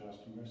just and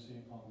showest mercy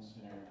upon the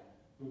sinner,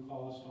 who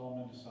callest all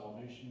men to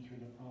salvation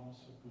through the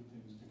promise of good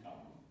things to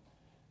come.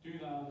 Do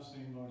thou the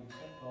same, Lord,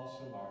 accept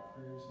also our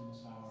prayers in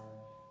this hour,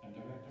 and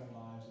direct our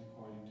lives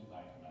according to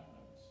thy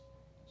commandments.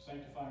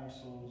 Sanctify our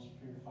souls,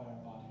 purify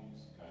our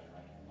bodies, guide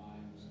right our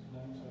minds,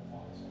 cleanse our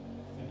thoughts,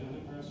 and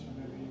deliver us from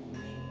every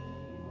affliction,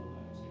 evil,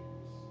 and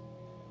sickness.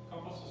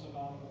 Compass us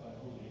about with thy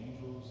holy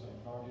angels, and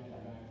guarded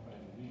and guided by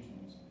the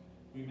legions,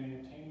 we may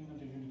attain the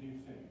divinity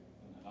of faith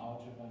and the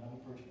knowledge of thine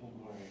unapproachable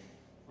glory.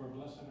 For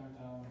blessed art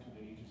thou unto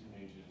the ages of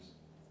ages.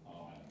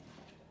 Amen.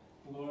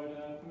 Lord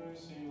have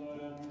mercy,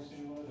 Lord have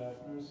mercy, Lord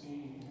have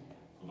mercy.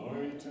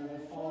 Glory to the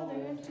Father,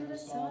 and to the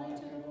Son, and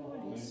to the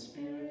Holy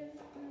Spirit,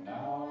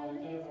 now and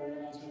ever,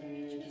 and unto the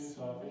ages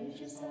of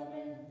ages.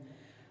 Amen.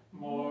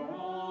 More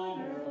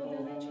honorable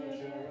than the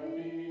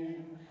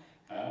cherubim,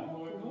 and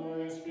more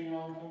glorious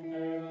beyond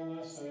compare than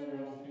the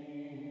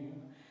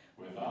seraphim.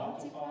 Without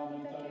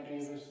defilement thou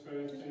gavest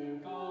birth to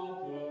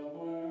God the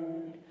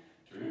Word.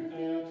 True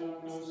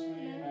Theotokos, we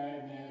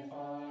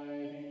magnify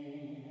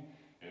thee.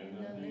 In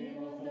the name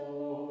of the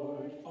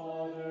Lord,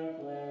 Father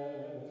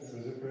bless.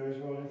 Through the prayers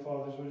of Holy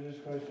Fathers, Lord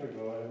Jesus Christ our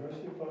God, have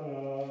mercy upon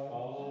us.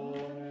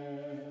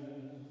 Amen.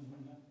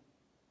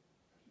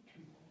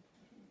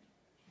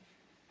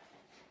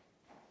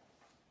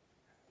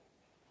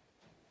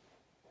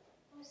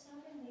 O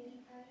sovereign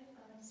Lady, bride of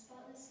God,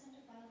 spotless,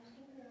 undefiled,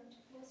 incorrupt,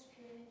 most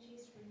pure and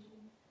chaste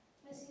Virgin,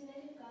 most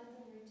united God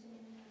the Word to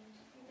mankind,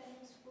 through thy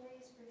most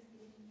glorious birth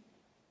leading,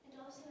 and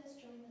also has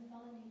joined the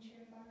fallen nature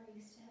of our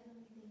race to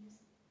heavenly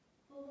things.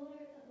 O Lord,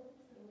 art the hope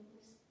of the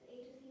hopeless, the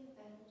aid of the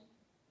embattled,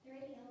 the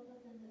ready help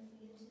of them that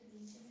flee unto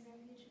thee, and the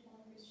refuge of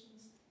all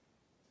Christians.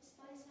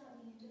 Despise not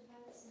me and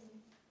defile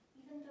sin,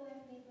 even though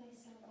I have made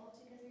myself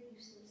altogether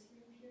useless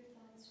through impure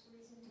thoughts,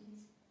 words, and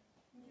deeds,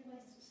 and through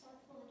my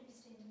slothful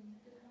understanding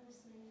have become a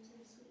slave to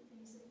the sweet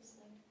things of this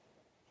life.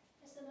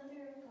 As the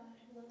Mother of God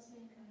who loves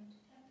mankind,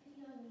 have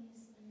pity on me, a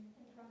sinner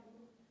and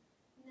probable,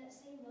 and that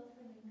same love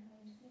for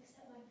mankind, and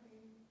accept my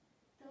prayer,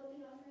 though it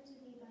be offered to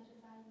thee by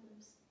defiled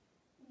lips.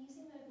 And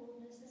using my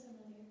boldness as a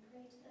mother,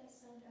 pray to thy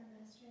Son, our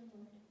Master and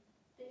Lord,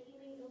 that he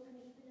may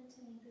open even unto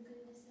me the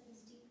goodness of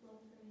his deep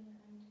love for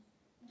mankind,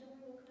 and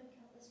overlook my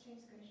countless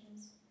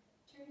transgressions.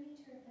 Turn me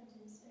to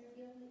repentance, and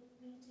reveal me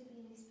to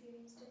be an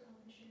experienced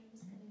accomplisher of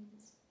his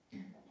commandments.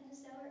 And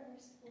as thou art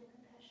merciful,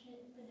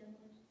 compassionate, and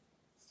benevolent,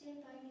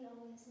 stand by me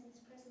always in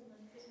this present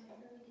life as my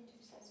perfect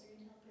intercessor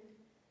and helper,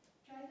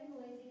 driving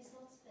away the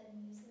assaults of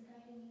enemies and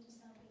guiding me to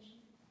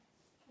salvation.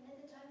 And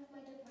at the time of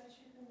my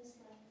departure from this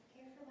life,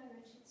 care for my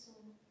wretched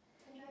soul,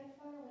 and drive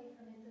far away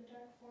from it the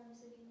dark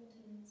forms of evil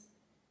demons.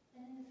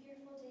 And in the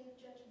fearful day of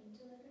judgment,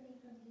 deliver me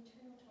from the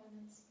eternal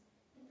torments,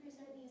 and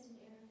present me as an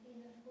heir of the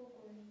ineffable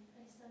glory,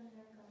 thy Son and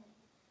our God.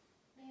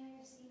 May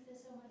I receive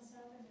this, O my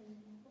sovereign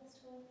Lady, most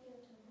holy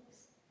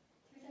Theotokos,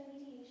 through thy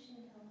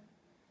mediation and help,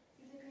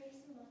 through the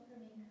grace and love for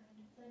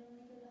mankind, of thine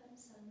only begotten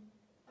Son,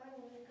 our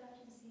Lord,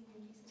 God and Savior,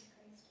 Jesus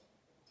Christ,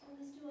 to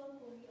whom is due all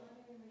glory,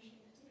 honor, and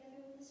worship,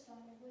 together with his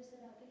Father, who is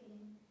without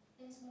beginning,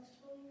 and his most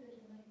holy,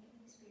 good, and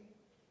life-giving Spirit,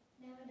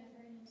 now and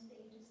ever, and unto the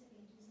ages of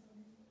ages.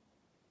 Amen.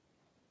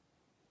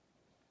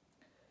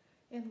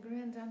 And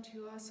grant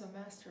unto us, O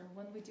Master,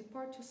 when we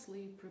depart to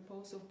sleep,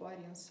 repose of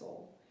body and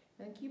soul,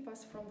 and keep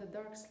us from the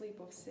dark sleep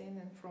of sin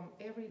and from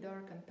every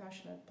dark and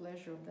passionate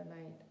pleasure of the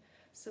night.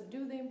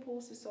 Subdue the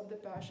impulses of the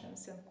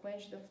passions and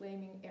quench the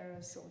flaming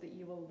arrows of the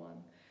evil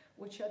one,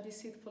 which are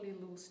deceitfully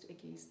loosed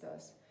against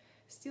us.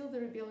 Still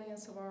the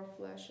rebellions of our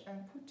flesh,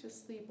 and put to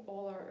sleep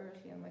all our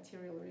earthly and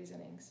material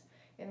reasonings.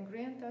 And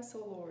grant us, O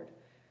Lord,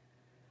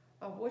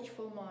 a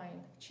watchful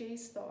mind,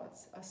 chaste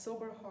thoughts, a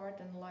sober heart,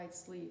 and light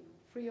sleep,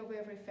 free of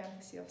every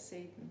fantasy of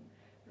Satan,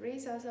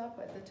 Raise us up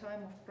at the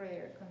time of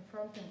prayer,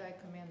 confirmed in thy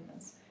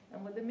commandments,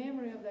 and with the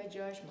memory of thy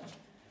judgment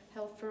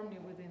held firmly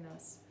within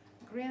us.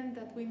 Grant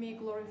that we may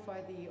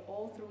glorify thee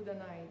all through the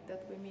night,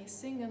 that we may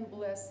sing and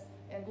bless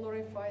and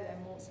glorify thy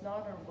most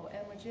honorable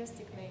and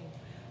majestic name,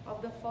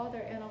 of the Father,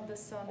 and of the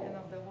Son, and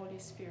of the Holy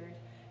Spirit,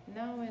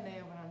 now and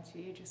ever, unto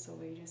ages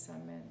of ages.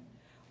 Amen.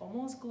 O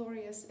most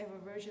glorious ever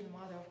Virgin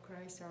Mother of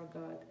Christ our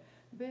God,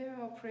 bear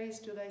our praise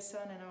to thy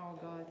Son and our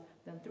God,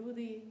 that through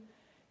thee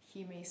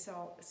he may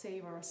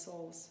save our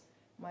souls.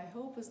 My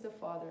hope is the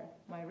Father,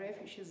 my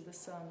refuge is the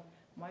Son,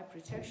 my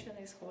protection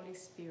is Holy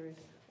Spirit.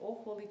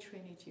 O Holy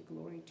Trinity,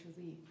 glory to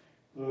thee.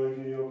 Glory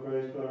to thee, O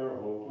Christ, God our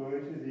hope.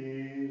 Glory to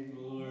thee.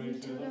 Glory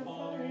to the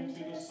Father, and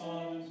to the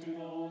Son, and to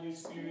the Holy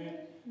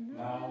Spirit,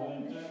 now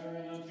and ever,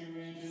 and unto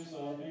ages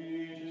of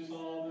ages.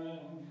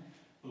 Amen.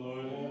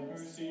 Lord have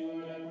mercy,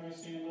 Lord have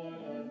mercy,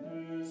 Lord have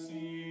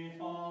mercy.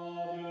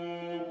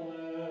 Father,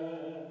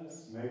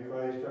 bless. May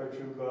Christ, our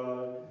true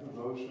God, who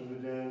rose from the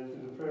dead,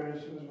 through the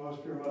prayers of his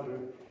most pure mother,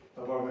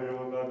 of our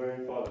venerable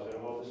God-bearing fathers, and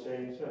of all the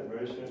saints, have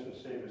mercy on us and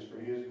save us,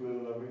 for he is good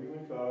and lover of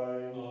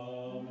humankind.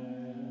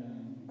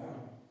 Amen.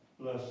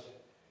 Bless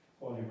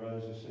all you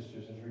brothers and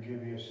sisters, and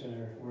forgive me a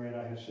sinner, wherein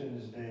I have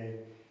sinned this day,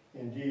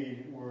 in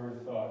deed,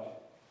 word,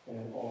 thought, and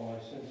in all my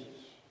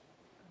senses.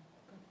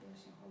 God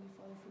bless you, Holy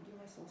Father, forgive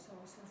us also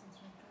our sins and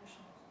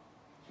transgressions.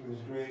 Through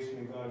his grace,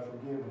 may God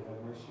forgive and have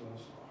mercy on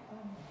us all.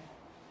 Amen.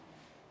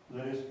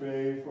 Let us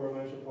pray for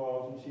our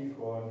Metropolitan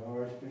Tikhon,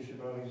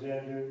 Archbishop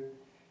Alexander,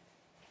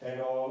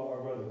 and all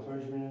our brother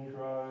clergymen in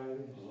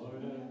Christ.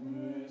 Lord have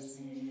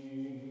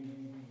mercy.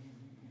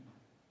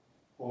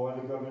 For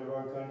the government of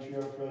our country,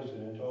 our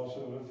president, also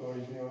the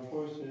authorities in the armed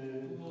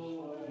forces.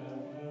 Lord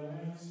have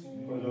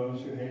mercy. For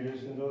those who hate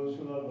us and those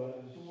who love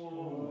us.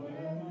 Lord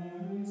have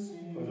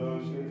mercy. For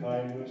those who are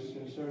kind to us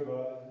and serve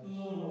us.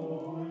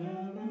 Lord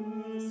have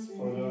mercy.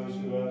 For those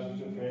who ask us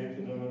to pray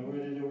for them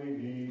unworthy that we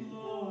be.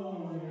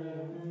 Lord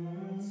have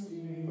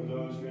mercy. For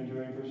those who are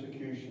enduring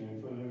persecution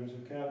and for the livers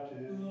of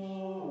captives.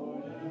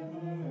 Lord have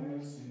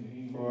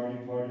mercy. For our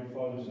departed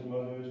fathers and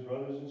mothers,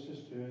 brothers and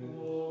sisters.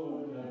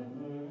 Lord have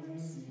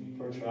mercy.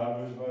 For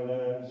travelers by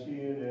land,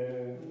 sea, and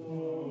air.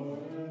 Lord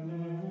have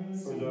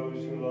mercy. For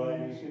those who lie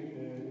in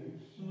sickness.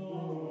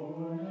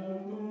 Lord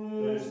have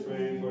mercy. Let us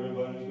pray for the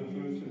abundance of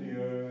fruits of the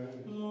earth.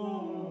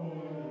 Lord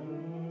have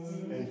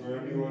mercy. And for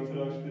every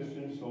Orthodox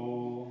Christian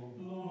soul.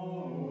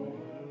 Lord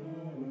have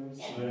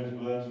mercy. Let us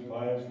bless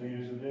pious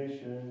leaders of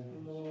nations.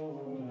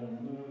 Lord have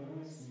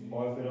mercy.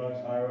 Orthodox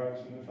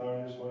hierarchs and the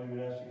founder of this holy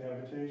monastic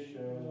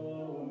habitation.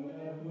 Lord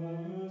have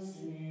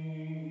mercy.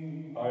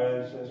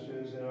 Our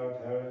ancestors and our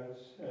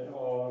parents, and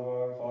all of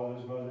our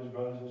fathers, mothers,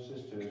 brothers, and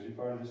sisters,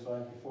 departed this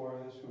life before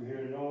us, who here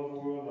and in all the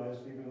world lie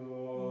asleep in the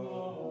Lord.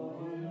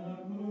 Lord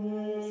have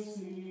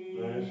mercy.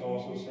 Let us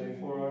also say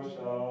for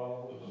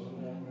ourselves, Lord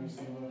have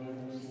mercy, Lord have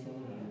mercy,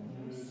 Lord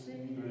have mercy.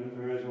 through the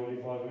very Holy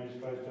Father,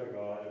 Jesus Christ our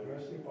God, have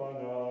mercy upon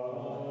us.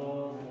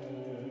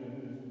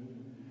 Amen.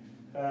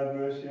 Have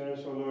mercy on us,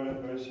 O Lord,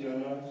 have mercy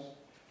on us.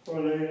 For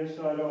laying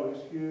aside all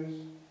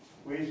excuse,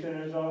 we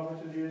sinners offer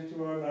to thee as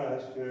to our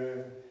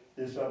Master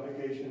this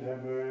supplication,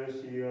 have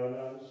mercy on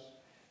us.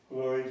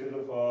 Glory to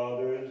the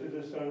Father, and to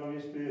the Son, and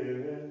Holy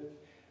Spirit.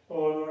 O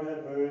Lord,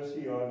 have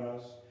mercy on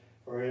us,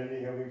 for in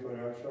thee have we put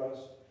our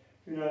trust.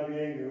 Do not be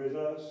angry with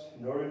us,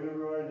 nor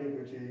remember our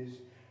iniquities,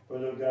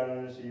 but look down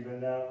on us even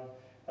now,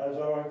 as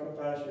thou art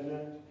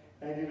compassionate,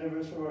 and deliver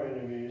us from our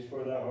enemies,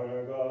 for thou art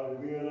our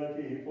God, we are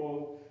thy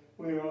people,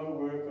 we are the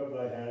work of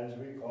thy hands,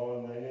 we call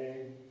on thy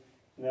name,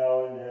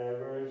 now and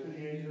ever, to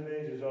the ages of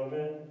ages.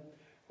 Amen.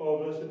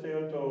 O blessed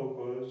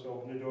Theotokos,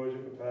 open the doors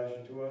of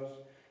compassion to us,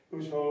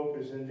 whose hope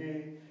is in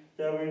thee,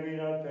 that we may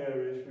not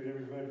perish,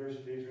 delivered from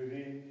adversity through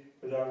thee,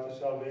 without the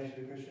salvation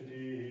of Christian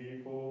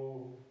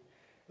people.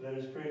 Let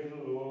us pray to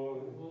the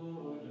Lord.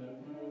 Lord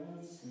have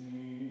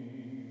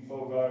mercy.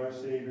 O God, our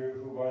Savior,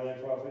 who by thy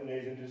prophet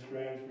Nathan didst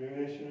grant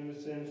remission of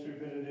the sins through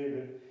Peter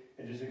David,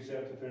 and didst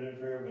accept the penitent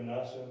prayer of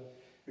Manasseh,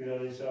 who thou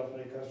thyself and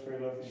thy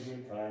customary love for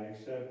humankind,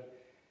 accept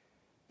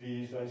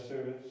these thy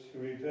servants, who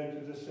repent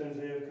of the sins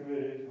they have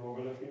committed,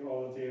 overlooking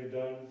all that they have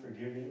done,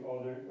 forgiving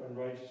all their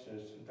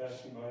unrighteousness, and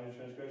passing by their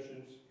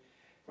transgressions.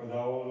 For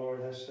thou, O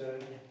Lord, hast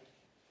said,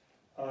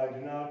 I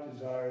do not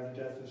desire the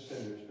death of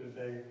sinners, but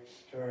they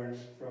turn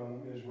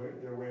from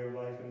their way of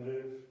life and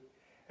live,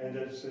 and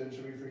that sins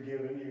shall be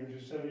forgiven even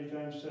to 70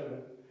 times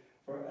 7.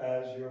 For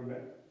as your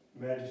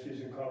majesty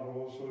is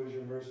incomparable, so is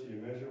your mercy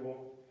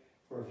immeasurable.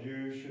 For if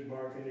you should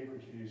mark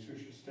iniquities, who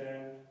should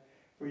stand?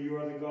 For you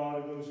are the God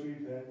of those who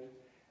repent,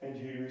 and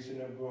to you we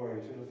send up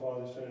glory, to the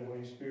Father, Son, and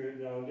Holy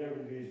Spirit, now and ever,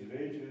 in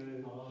the ages of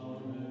ages.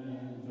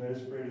 Amen. Let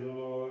us pray to the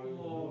Lord.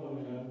 Lord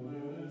have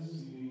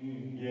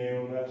mercy. Yea,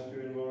 O Master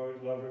and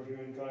Lord, lover of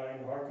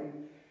humankind,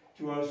 hearken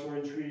to us who are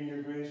entreating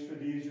your grace for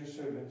these your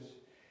servants,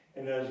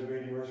 and as the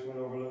great and merciful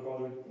one, overlook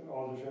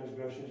all the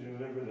transgressions and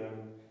deliver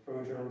them from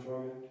eternal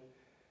torment.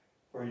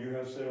 For you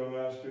have said, O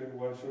Master,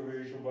 whatsoever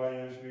you shall bind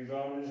on earth shall be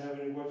bound in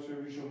heaven, and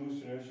whatsoever you shall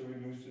loose on earth shall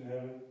be loosed in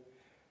heaven.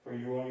 For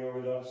you only are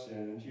without sin,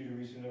 and to you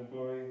we send up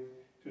glory,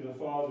 to the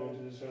Father, and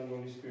to the Son, and the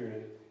Holy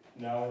Spirit,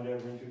 now and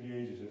ever into the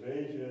ages of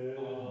ages.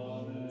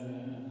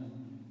 Amen.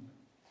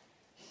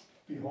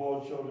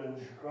 Behold, children,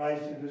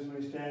 Christ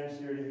invisibly stands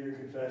here to hear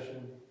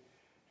confession.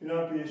 Do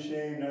not be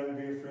ashamed, neither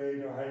be afraid,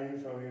 nor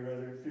hiding from me.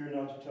 Rather, fear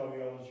not to tell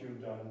me all that you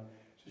have done,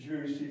 so you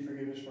will receive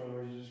forgiveness from our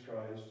Lord Jesus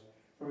Christ.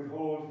 For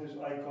behold, his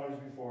icon is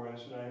before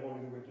us, and I am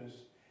only the witness,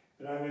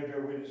 that I may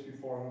bear witness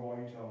before him while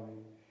you tell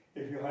me.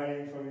 If you hide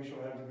anything from me, you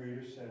shall have the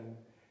greater sin.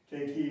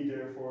 Take heed,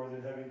 therefore,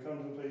 that having come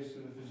to the place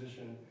of the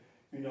physician,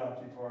 do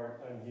not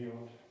depart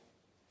unhealed.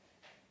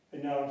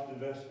 And now, to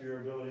the best of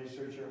your ability,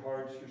 search your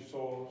hearts, your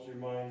souls, your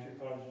minds,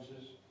 your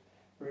consciences,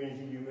 for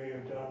anything you may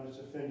have done that's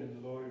offended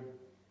the Lord,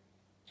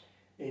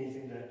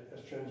 anything that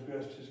has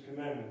transgressed his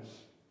commandments,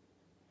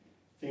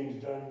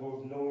 things done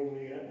both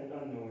knowingly and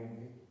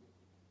unknowingly,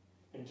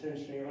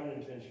 intentionally or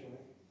unintentionally.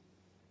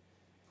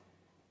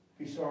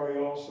 Be sorry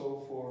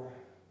also for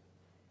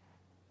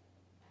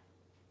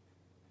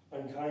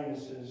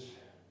unkindnesses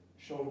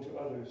shown to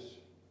others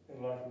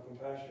and lack of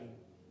compassion.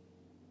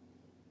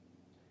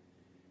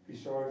 Be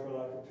sorry for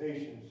lack of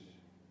patience.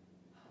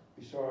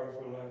 Be sorry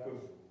for lack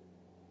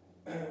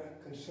of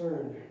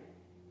concern.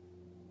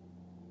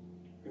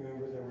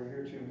 Remember that we're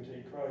here to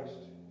imitate Christ,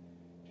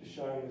 to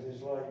shine with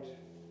his light,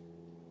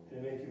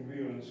 and make him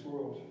real in this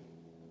world.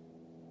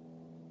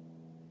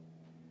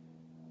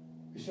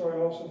 Be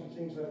sorry also for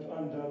things left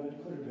undone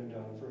that could have been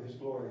done for his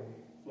glory,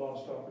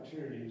 lost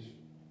opportunities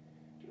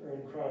to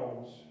earn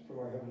crowns from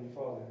our Heavenly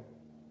Father.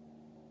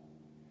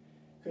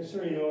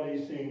 Concerning all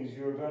these things,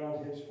 you are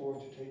bound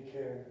henceforth to take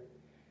care,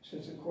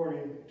 since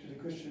according to the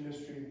Christian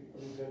mystery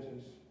of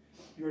repentance,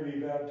 you are to be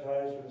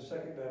baptized with a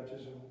second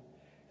baptism,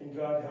 and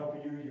God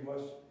helping you, you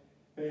must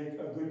make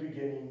a good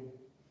beginning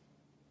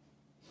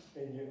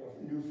and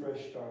a new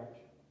fresh start.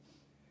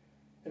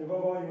 And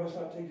above all, you must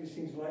not take these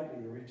things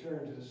lightly or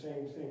return to the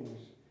same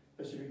things,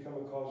 lest you become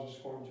a cause of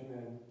scorn to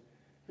men.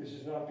 This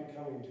is not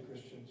becoming to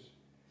Christians.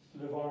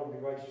 Live honorably,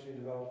 righteously,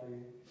 devoutly,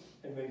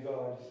 and may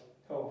God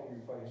help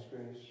you by his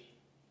grace.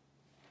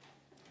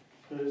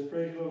 Let us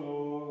pray to the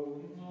Lord.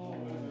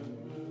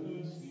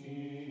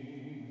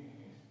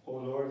 O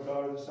Lord,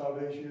 God of the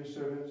salvation of your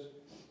servants,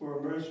 who are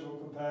merciful,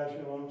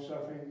 compassionate,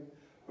 long-suffering,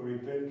 who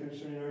repent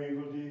concerning our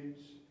evil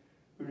deeds,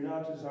 who do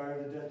not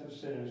desire the death of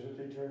sinners, but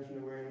they turn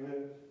from the way and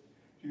live.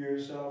 Do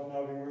yourself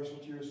now be merciful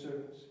to your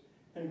servants,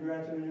 and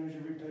grant them an image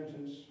of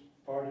repentance,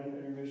 pardon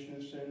and remission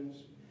of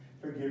sins,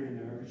 forgiving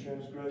them every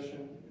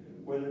transgression,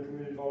 whether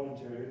committed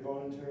voluntarily or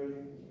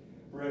involuntarily.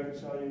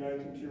 Reconcile and unite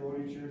them to your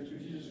holy church, through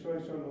Jesus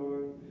Christ our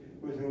Lord,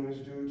 with whom is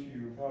due to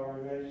you power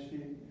and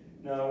majesty,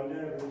 now and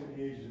ever, to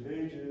the ages of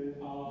ages.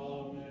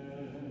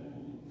 Amen.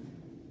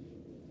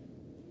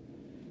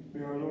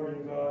 May our Lord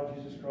and God,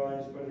 Jesus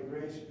Christ, by the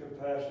grace and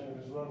compassion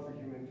of his love for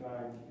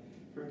humankind,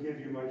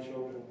 forgive you, my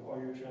children, all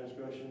your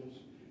transgressions,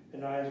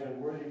 and I, as an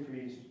unworthy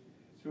priest,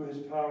 through his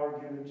power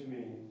given to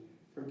me,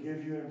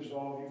 forgive you and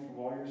absolve you from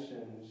all your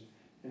sins.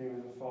 In the name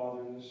of the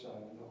Father, and the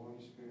Son,